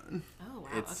your own. Oh wow!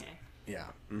 It's- Okay. Yeah.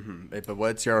 But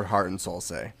what's your heart and soul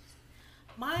say?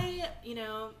 My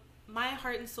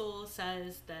heart and soul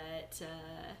says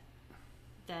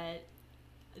that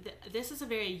this is a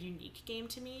very unique game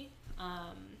to me.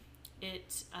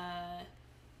 It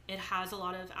has a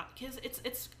lot of, because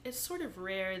it's sort of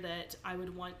rare that I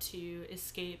would want to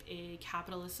escape a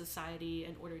capitalist society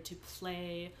in order to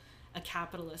play a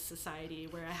capitalist society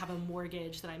where I have a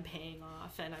mortgage that I'm paying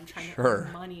off and I'm trying to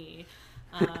earn money,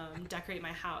 decorate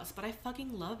my house. But I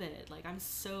fucking love it. Like, I'm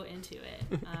so into it.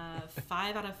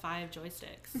 5 out of 5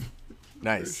 joysticks.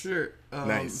 Nice. For sure.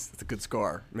 Nice. It's a good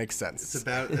score. Makes sense. It's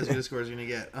about as good a score as you're gonna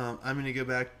get. I'm gonna go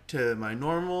back to my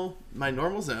normal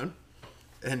zone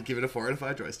and give it a 4 out of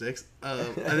 5 joysticks. I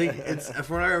think it's,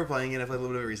 from what I remember playing it, I played a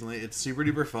little bit of it recently. It's super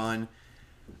duper fun.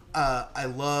 I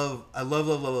love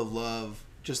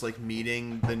just like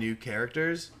meeting the new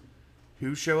characters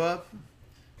who show up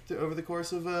over the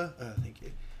course of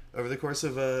over the course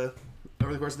of the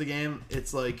game.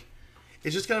 It's like,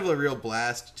 it's just kind of a real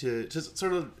blast to just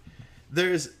sort of,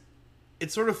 it's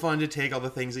sort of fun to take all the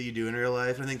things that you do in real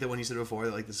life. And I think that when you said before,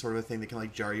 that like this sort of a thing that can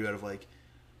like jar you out of like,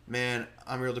 man,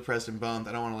 I'm real depressed and bummed,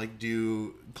 I don't want to like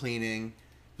do cleaning.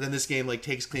 But then this game like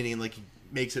takes cleaning and like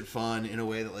makes it fun in a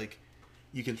way that like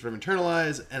you can sort of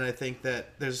internalize. And I think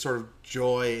that there's a sort of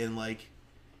joy in like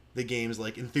the game's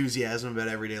like enthusiasm about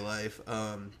everyday life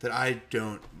that I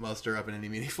don't muster up in any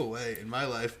meaningful way in my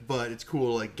life, but it's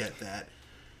cool to like get that.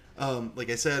 Like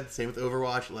I said, same with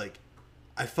Overwatch, like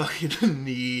I fucking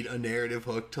need a narrative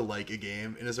hook to like a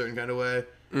game in a certain kind of way.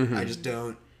 I just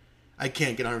don't. I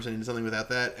can't get 100% into something without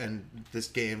that, and this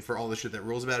game, for all the shit that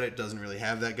rules about it, doesn't really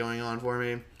have that going on for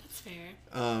me. That's fair.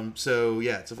 So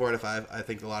yeah, it's a 4 out of 5. I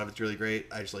think a lot of it's really great.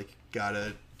 I just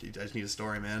need a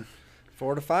story, man.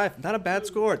 4 to 5. Not a bad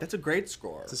score. That's a great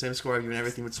score. It's the same score I've given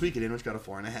everything but Suikoden, which got a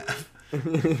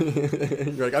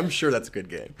 4.5. You're like, I'm sure that's a good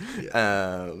game.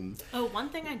 Yeah. One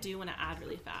thing I do want to add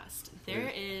really fast.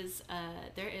 There is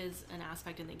an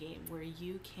aspect in the game where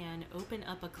you can open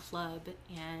up a club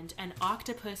and an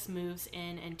octopus moves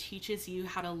in and teaches you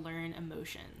how to learn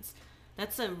emotions.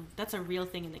 That's a real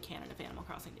thing in the canon of Animal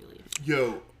Crossing New Leaf.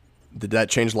 Yo, Did that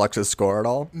change Lux's score at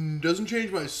all? doesn't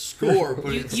change my score,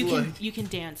 but it's you can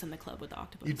dance in the club with the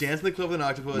octopus. you dance in the club with an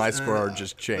octopus. My and score then,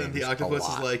 just changed And the a octopus is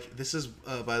lot. like, this is,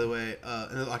 by the way,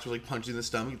 and the octopus like punches you in the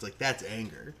stomach. It's like, that's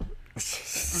anger.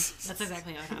 That's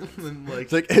exactly how it happens. And then,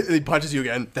 like, It's like he punches you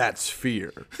again. That's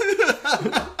fear.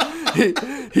 he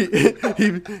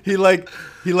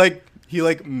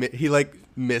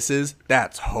misses.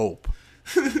 That's hope.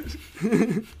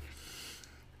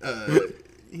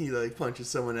 he like punches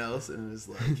someone else and is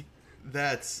like,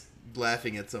 that's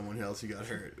laughing at someone else who got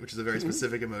hurt, which is a very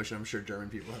specific emotion I'm sure German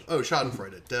people have. Oh,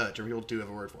 Schadenfreude. Duh, German people do have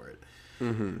a word for it.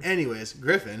 Anyways,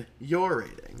 Griffin, your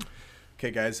rating.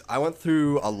 Okay, guys, I went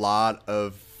through a lot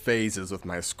of phases with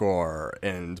my score,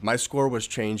 and my score was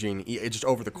changing just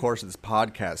over the course of this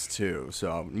podcast, too.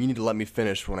 So you need to let me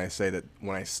finish when I say that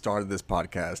when I started this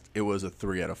podcast, it was a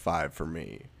 3 out of 5 for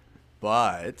me.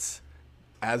 But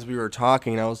as we were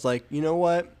talking, I was like, you know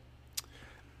what?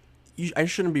 I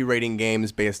shouldn't be rating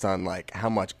games based on, like, how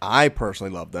much I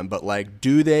personally love them, but, like,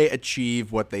 do they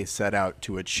achieve what they set out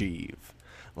to achieve?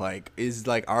 Like,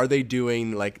 are they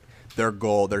doing, like, their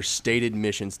goal, their stated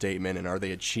mission statement, and are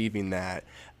they achieving that?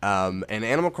 And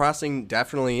Animal Crossing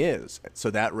definitely is.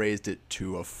 So that raised it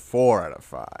to a 4 out of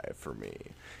 5 for me.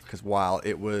 Because while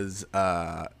it was,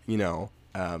 a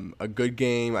good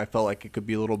game, I felt like it could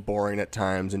be a little boring at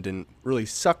times and didn't really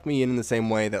suck me in the same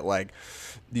way that, like,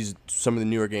 some of the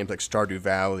newer games like Stardew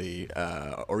Valley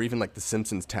or even like The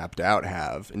Simpsons Tapped Out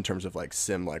have, in terms of like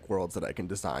sim-like worlds that I can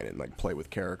design and like play with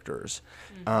characters.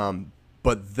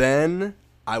 But then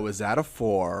I was at a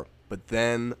 4, but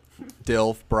then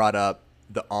Dilf brought up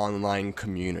the online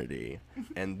community.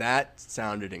 And that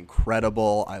sounded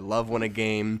incredible. I love when a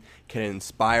game can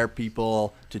inspire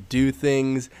people to do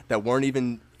things that weren't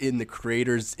even in the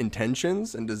creator's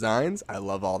intentions and designs. I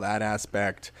love all that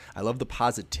aspect. I love the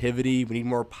positivity. We need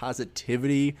more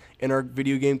positivity in our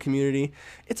video game community.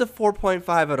 It's a 4.5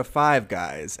 out of 5,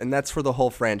 guys. And that's for the whole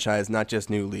franchise, not just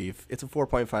New Leaf. It's a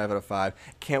 4.5 out of 5.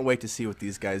 Can't wait to see what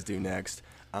these guys do next.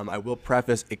 I will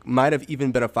preface, it might have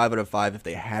even been a 5 out of 5 if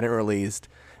they hadn't released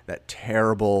that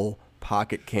terrible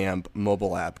Pocket Camp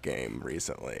mobile app game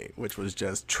recently, which was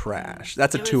just trash.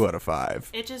 That's a 2 out of 5.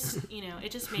 It just,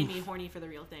 it just made me horny for the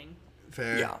real thing.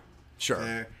 Fair. Yeah, sure.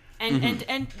 Fair.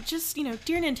 And just,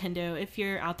 dear Nintendo, if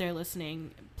you're out there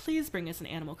listening, please bring us an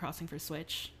Animal Crossing for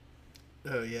Switch.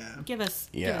 Oh, yeah. Give us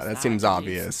That seems please.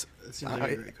 obvious. That seems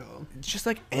like a great call. Just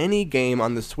like any game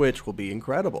on the Switch will be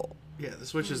incredible. Yeah, the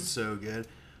Switch is so good.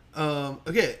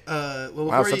 Okay. Well,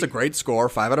 Wow, so that's a great score.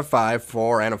 5 out of 5,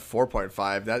 4, and a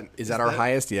 4.5. Is that our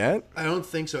highest yet? I don't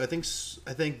think so. I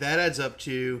think that adds up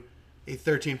to a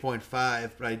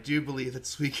 13.5, but I do believe that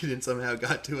Suikoden somehow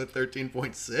got to a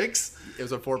 13.6. It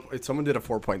was a 4. Someone did a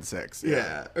 4.6.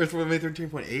 Yeah, or maybe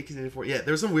 13.8 because they did 4. Yeah,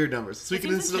 there were some weird numbers. It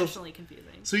seems intentionally confusing.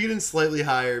 Suikoden's slightly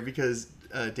higher because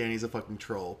Danny's a fucking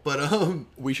troll. But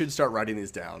We should start writing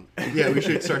these down. yeah, we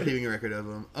should start keeping a record of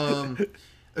them.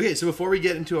 Okay, so before we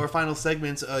get into our final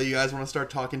segments, you guys want to start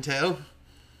talking Tale?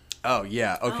 Oh,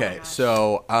 yeah. Okay. gosh.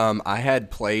 So I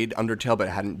had played Undertale, but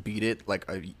hadn't beat it like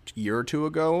a year or two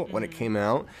ago when it came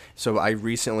out. So I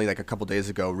recently, like a couple days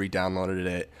ago, re-downloaded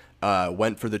it,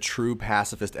 went for the true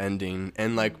pacifist ending.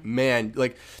 And like, man,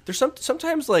 like there's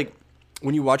sometimes like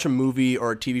when you watch a movie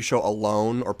or a TV show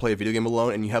alone or play a video game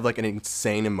alone and you have like an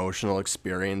insane emotional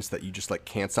experience that you just like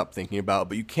can't stop thinking about,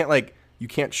 but you can't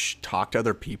talk to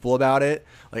other people about it.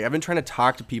 Like I've been trying to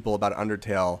talk to people about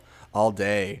Undertale all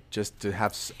day just to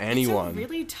have anyone. It's a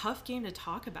really tough game to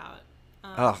talk about.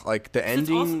 Like the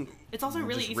ending. It's also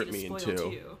really just easy ripped to me in spoil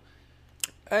two. too.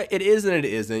 It is and it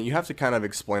isn't. You have to kind of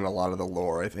explain a lot of the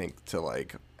lore, I think, to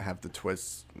like have the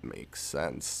twists make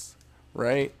sense,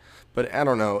 right? But I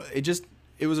don't know.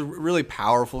 It was a really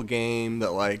powerful game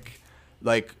that like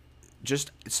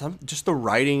just the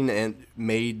writing and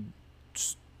made.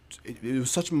 It was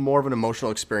such more of an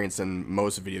emotional experience than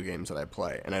most video games that I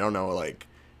play, and I don't know like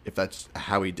if that's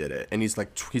how he did it. And he's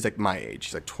like my age.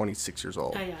 He's like 26 years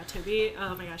old. Oh yeah, Toby.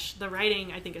 Oh my gosh, the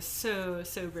writing I think is so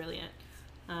brilliant.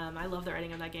 I love the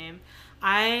writing of that game.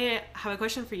 I have a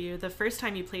question for you. The first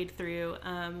time you played through,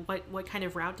 what kind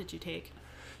of route did you take?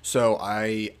 So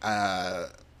I'm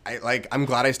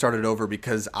glad I started over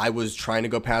because I was trying to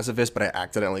go pacifist, but I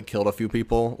accidentally killed a few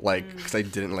people, like, because I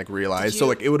didn't, like, realize. So,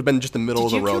 like, it would have been just the middle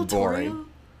of the road boring. Toriel?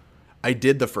 I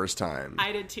did the first time.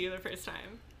 I did too the first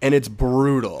time. And it's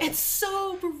brutal. It's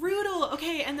so brutal.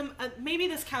 Okay, and maybe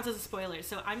this counts as a spoiler.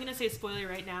 So I'm going to say spoiler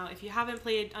right now. If you haven't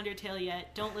played Undertale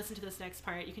yet, don't listen to this next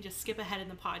part. You can just skip ahead in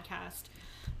the podcast.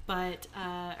 But,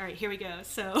 all right, here we go.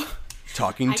 So...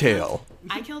 Talking Tale.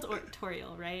 I killed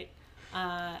Toriel, right?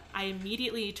 I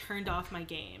immediately turned off my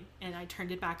game and I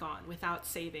turned it back on without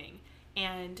saving,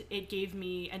 and it gave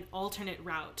me an alternate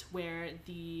route where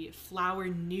the flower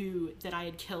knew that I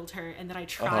had killed her and that I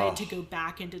tried to go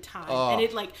back into time. And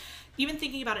it, like, even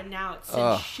thinking about it now, it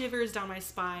sends shivers down my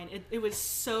spine. It was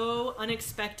so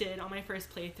unexpected on my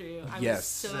first playthrough.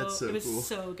 Yes, that's so it was cool.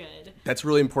 so good. That's a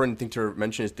really important thing to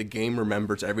mention is the game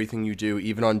remembers everything you do,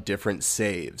 even on different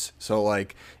saves. So,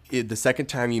 like, the second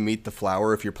time you meet the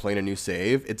flower, if you're playing a new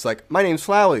save, it's like, my name's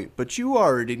Flowey, but you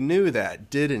already knew that,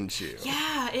 didn't you?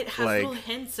 Yeah, it has Like- little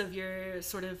hints of your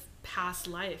sort of past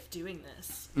life doing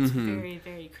this. It's very,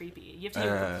 very creepy. You have to do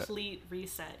a complete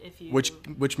reset if you...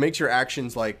 Which makes your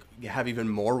actions, like, have even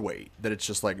more weight. That it's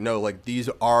just like, no, like, these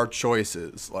are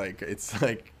choices. Like, it's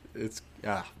like,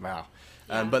 wow.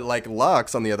 Yeah. But, like,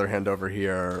 Lux, on the other hand, over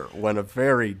here, went a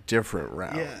very different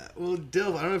route. Yeah, well,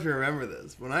 Dilf, I don't know if you remember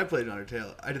this. When I played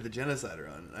Undertale, I did the Genocide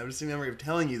run. I have a distinct memory of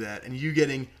telling you that, and you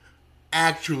getting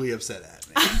actually upset at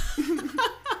me.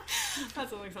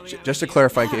 That's like something I Just to would do.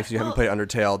 clarify, Yeah, if you haven't well, played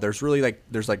Undertale,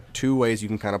 there's two ways you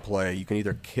can kind of play. You can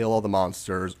either kill all the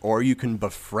monsters, or you can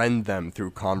befriend them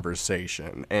through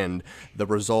conversation, and the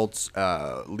results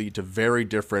lead to very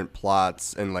different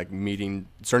plots and like meeting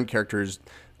certain characters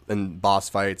and boss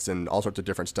fights and all sorts of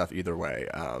different stuff. Either way,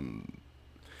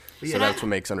 so that's what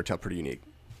makes Undertale pretty unique.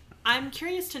 I'm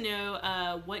curious to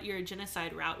know what your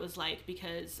Genocide route was like,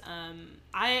 because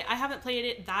I haven't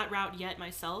played that route yet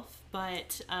myself,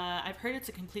 but I've heard it's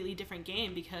a completely different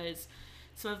game because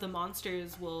some of the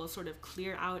monsters will sort of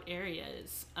clear out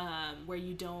areas where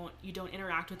you don't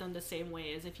interact with them the same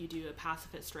way as if you do a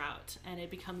pacifist route, and it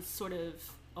becomes sort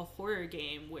of a horror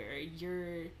game where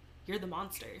you're you're the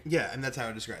monster. Yeah, and that's how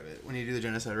I describe it. When you do the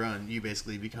genocide run, you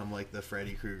basically become like the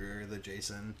Freddy Krueger, the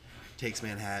Jason Takes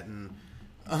Manhattan,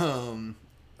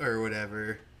 or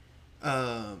whatever.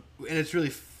 And it's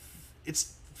really,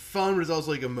 it's fun, but it's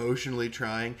also like emotionally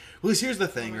trying. Well, at least here's the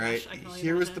thing, Oh my right? gosh, I can only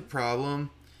Here was the imagine. problem,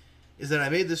 is that I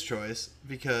made this choice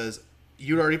because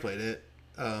you'd already played it.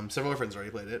 Several of our friends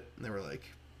already played it, and they were like,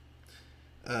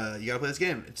 you gotta play this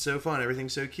game. It's so fun.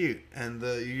 Everything's so cute. And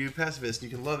you're pacifist,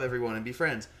 and you can love everyone and be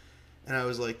friends. And I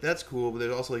was like, that's cool, but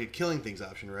there's also like a killing things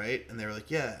option, right? And they were like,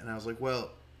 yeah. And I was like,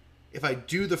 well, if I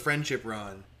do the friendship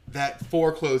run, that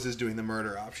forecloses doing the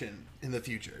murder option in the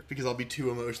future because I'll be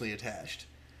too emotionally attached.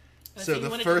 Oh, So you the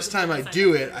wanna do first the time I genocide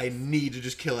do run it, I first. need to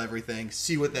just kill everything,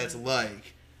 see what that's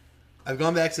like. I've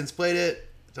gone back since played it,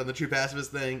 done the true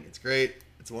pacifist thing. It's great.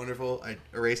 It's wonderful. I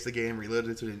erased the game,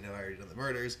 reloaded it, so I didn't know I already done the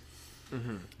murders.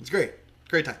 It's great.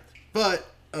 Great time. But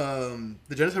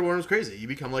the genocide one was crazy. You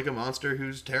become like a monster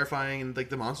who's terrifying, and like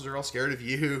the monsters are all scared of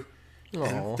you, Aw.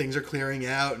 and things are clearing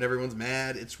out, and everyone's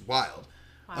mad. It's wild.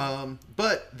 Wow.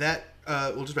 But that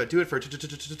we'll just about do it for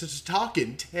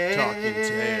Talking Tale. Talking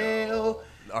Tale.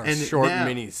 Our And short now-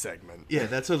 mini segment. Yeah,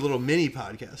 that's a little mini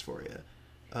podcast for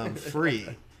you, free.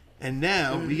 And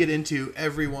now we get into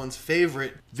everyone's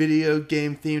favorite video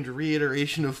game themed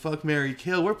reiteration of Fuck, Marry,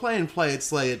 Kill. We're playing Play It,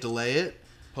 Slay It, Delay It.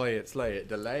 Play it, slay it,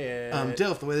 delay it.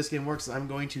 Dilf, the way this game works is I'm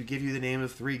going to give you the name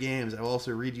of 3 games. I will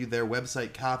also read you their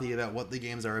website copy about what the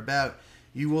games are about.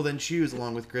 You will then choose,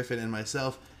 along with Griffin and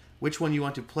myself, which one you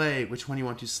want to play, which one you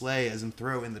want to slay, as in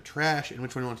throw in the trash, and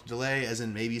which one you want to delay, as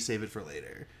in maybe save it for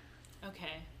later.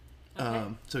 Okay.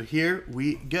 So here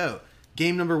we go.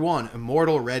 Game number 1,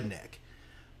 Immortal Redneck.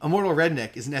 Immortal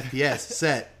Redneck is an FPS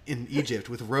set in Egypt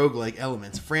with roguelike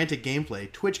elements, frantic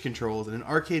gameplay, twitch controls, and an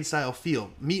arcade-style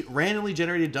feel. Meet randomly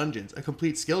generated dungeons, a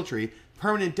complete skill tree,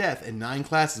 permanent death, and 9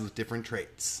 classes with different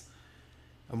traits.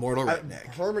 Immortal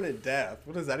Redneck. Permanent death.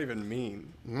 What does that even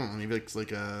mean? Maybe it's like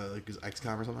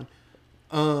XCOM or something.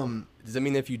 Does that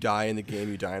mean if you die in the game,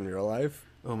 you die in real life?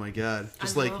 Oh my god!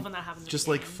 Just I like love when that happens in just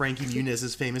the like game. Frankie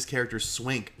Muniz's famous character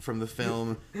Swink from the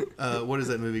film. What is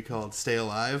that movie called? Stay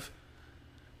Alive.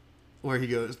 Where he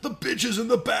goes, the bitches in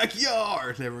the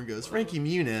backyard, and everyone goes, Frankie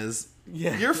Muniz.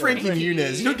 Yeah. You're Frankie Frankie.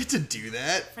 Muniz. You don't get to do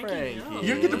that. Frankie, no. Frankie.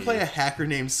 You don't get to play a hacker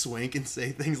named Swink and say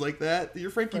things like that.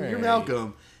 You're Frankie. You're Frank.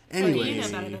 Malcolm. Frankie, you know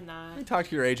Anyways, better than that. Talk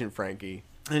to your agent, Frankie.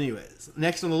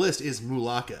 next on the list is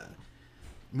Mulaka.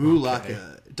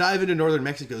 Mulaka. Dive into northern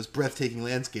Mexico's breathtaking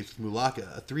landscapes with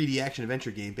Mulaka, a 3D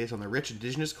action-adventure game based on the rich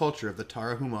indigenous culture of the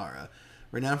Tarahumara.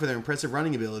 Renowned for their impressive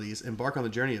running abilities, embark on the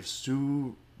journey of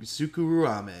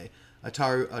Sukuruame, a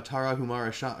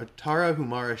Tarahumara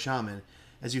shaman,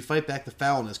 as you fight back the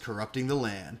foulness corrupting the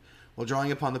land, while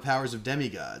drawing upon the powers of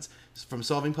demigods, from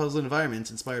solving puzzle environments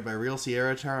inspired by real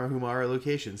Sierra Tarahumara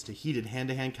locations to heated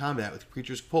hand-to-hand combat with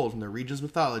creatures pulled from the region's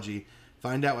mythology.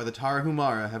 Find out why the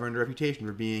Tarahumara have earned a reputation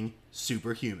for being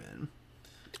superhuman.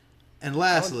 And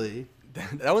lastly,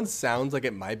 That one sounds like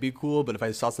it might be cool, but if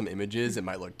I saw some images, it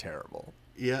might look terrible.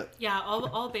 yep, Yeah,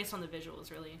 all based on the visuals,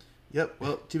 really. yep.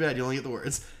 Well, too bad you only get the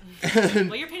words.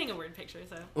 Well, you're painting a word picture,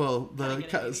 so. Well, Gotta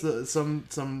get it, maybe. some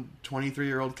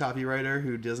 23-year-old copywriter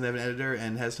who doesn't have an editor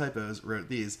and has typos wrote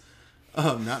these.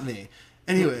 Not me.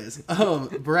 Anyways,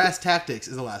 Brass Tactics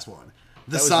is the last one.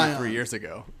 The That was Scion. 3 years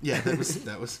ago. Yeah,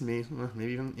 that was me.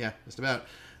 Maybe even just about.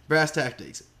 Brass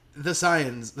Tactics. The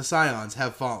Scions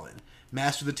have fallen.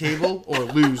 Master the table or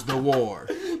lose the war.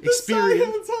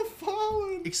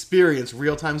 Experience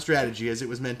real-time strategy as it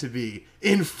was meant to be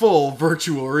in full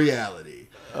virtual reality.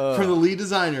 From the lead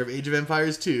designer of Age of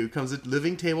Empires 2 comes a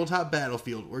living tabletop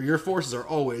battlefield where your forces are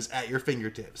always at your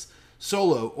fingertips.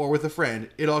 Solo or with a friend,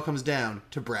 it all comes down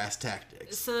to Brass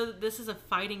Tactics. So this is a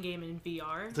fighting game in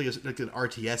VR. It's like an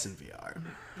RTS in VR.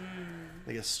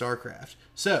 Like a StarCraft.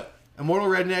 So, Immortal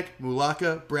Redneck,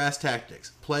 Mulaka, Brass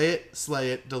Tactics. Play it, slay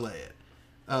it, delay it.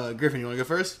 Griffin, you want to go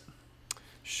first?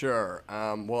 Sure.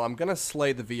 Well, I'm gonna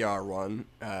slay the VR one,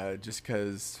 just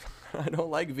because I don't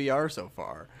like VR so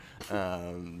far.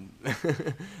 I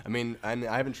mean, I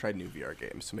haven't tried new VR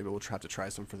games, so maybe we'll have to try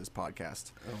some for this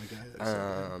podcast. Oh my god. That's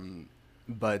so good.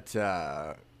 But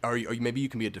or maybe you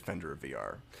can be a defender of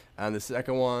VR. And the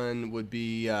second one would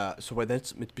be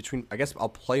that's between. I guess I'll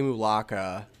play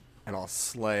Mulaka, and I'll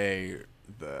slay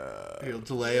the You'll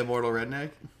delay Immortal Redneck?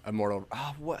 Immortal.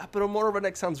 Oh, what? But Immortal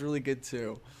Redneck sounds really good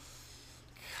too.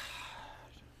 God.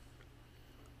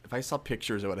 If I saw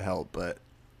pictures, it would help, but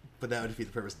But that would defeat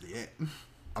the purpose of the game.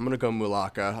 I'm gonna go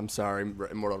Mulaka. I'm sorry,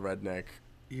 Immortal Redneck.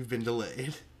 You've been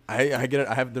delayed. I get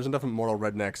it. There's enough Immortal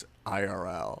Rednecks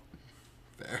IRL.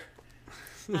 Fair.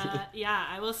 Yeah,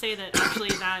 I will say that actually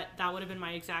that would have been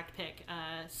my exact pick.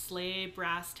 Slay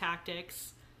Brass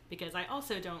Tactics, because I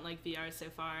also don't like VR so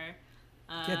far.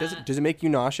 Yeah, does it make you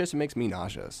nauseous? It makes me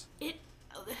nauseous.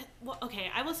 Well, okay,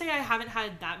 I will say I haven't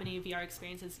had that many VR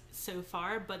experiences so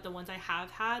far, but the ones I have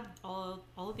had, all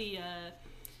the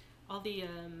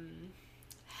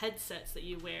headsets that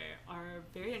you wear are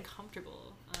very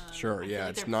uncomfortable. Sure, I feel yeah, like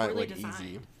it's they're not poorly like designed.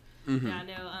 easy. Yeah,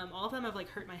 no, all of them have like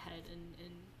hurt my head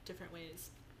in different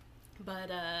ways. But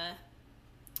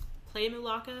play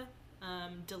Mulaka,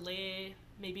 delay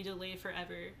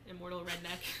forever, Immortal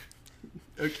Redneck,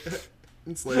 Okay.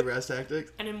 And Slay Brass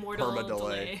Tactics. and Immortal Perma-delay.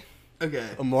 Delay. Okay.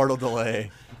 Immortal Delay.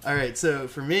 All right, so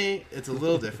for me, it's a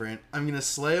little different. I'm going to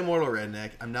slay Immortal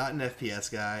Redneck. I'm not an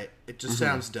FPS guy. It just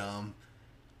sounds dumb.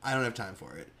 I don't have time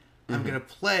for it. I'm going to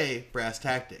play Brass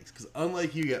Tactics, because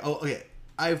unlike you guys... Oh, okay.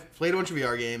 I've played a bunch of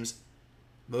VR games.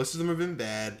 Most of them have been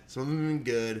bad. Some of them have been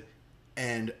good.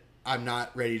 And I'm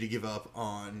not ready to give up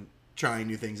on trying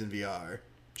new things in VR.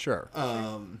 Sure.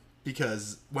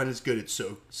 Because when it's good, it's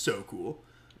so cool.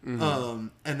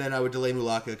 And then I would delay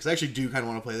Mulaka, because I actually do kind of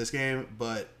want to play this game,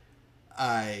 but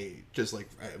I just I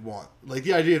want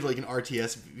the idea of like an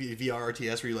RTS, VR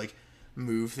RTS, where you like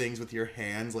move things with your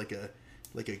hands like a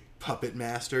puppet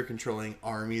master controlling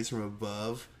armies from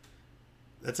above.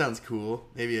 That sounds cool.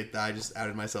 Maybe I just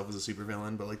outed myself as a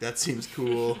supervillain, but like that seems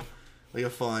cool, like a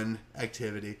fun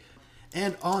activity.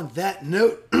 And on that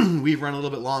note, we've run a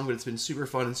little bit long, but it's been super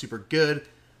fun and super good.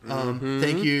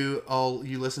 Thank you, all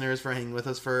you listeners, for hanging with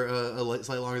us for a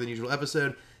slightly longer than usual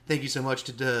episode. Thank you so much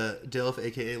to Dilf,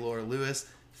 aka Laura Lewis,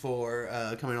 for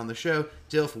coming on the show.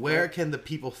 Dilf, where can the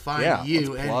people find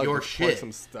you and your plug shit?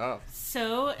 some stuff.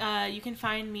 So you can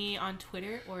find me on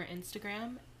Twitter or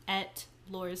Instagram at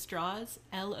Lors Draws,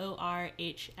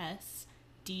 LORHSDRAWS.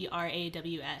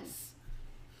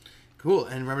 Cool,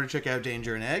 and remember to check out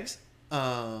Danger and Eggs.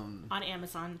 On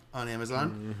Amazon. I'm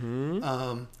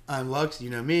Lux. You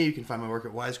know me. You can find my work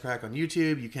at Wisecrack on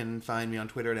YouTube. You can find me on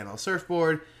Twitter at ML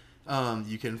Surfboard.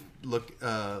 You can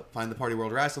find the Party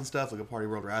World Wrestling stuff. Look at Party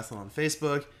World Wrestling on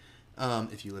Facebook.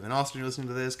 If you live in Austin, you're listening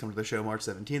to this, come to the show March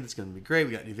 17th. It's going to be great.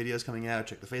 We got new videos coming out.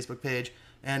 Check the Facebook page.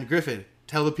 And Griffin,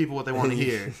 tell the people what they want to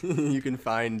hear. You can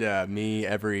find me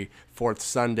every fourth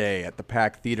Sunday at the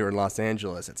Pack Theater in Los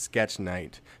Angeles at Sketch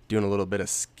Night, doing a little bit of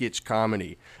sketch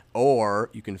comedy. Or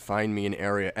you can find me in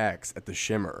Area X at the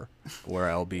Shimmer, where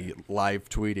I'll be live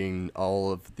tweeting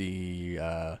all of the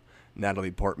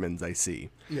Natalie Portmans I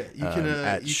see. Yeah, you can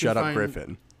at Shut Up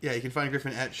Griffin. Yeah, you can find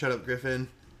Griffin at Shut Up Griffin.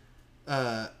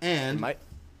 And My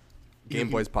Game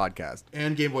Boys podcast.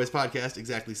 And Game Boys podcast,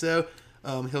 exactly so.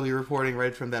 He'll be reporting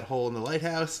right from that hole in the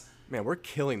lighthouse. Man, we're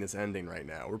killing this ending right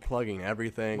now. We're plugging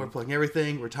everything. We're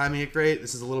timing it great.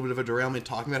 This is a little bit of a derailment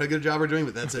talking about how good a job we're doing,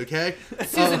 but that's okay.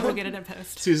 Susan will get it in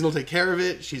post. Susan will take care of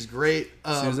it. She's great.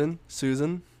 Susan.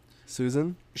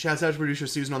 Shouts out to producer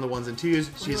Susan on the ones and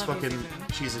twos. She's love you,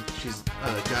 fucking, she's a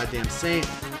goddamn saint.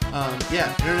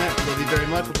 Yeah, internet, love you very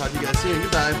much. We'll talk to you guys soon.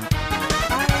 Goodbye.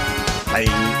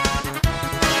 Bye.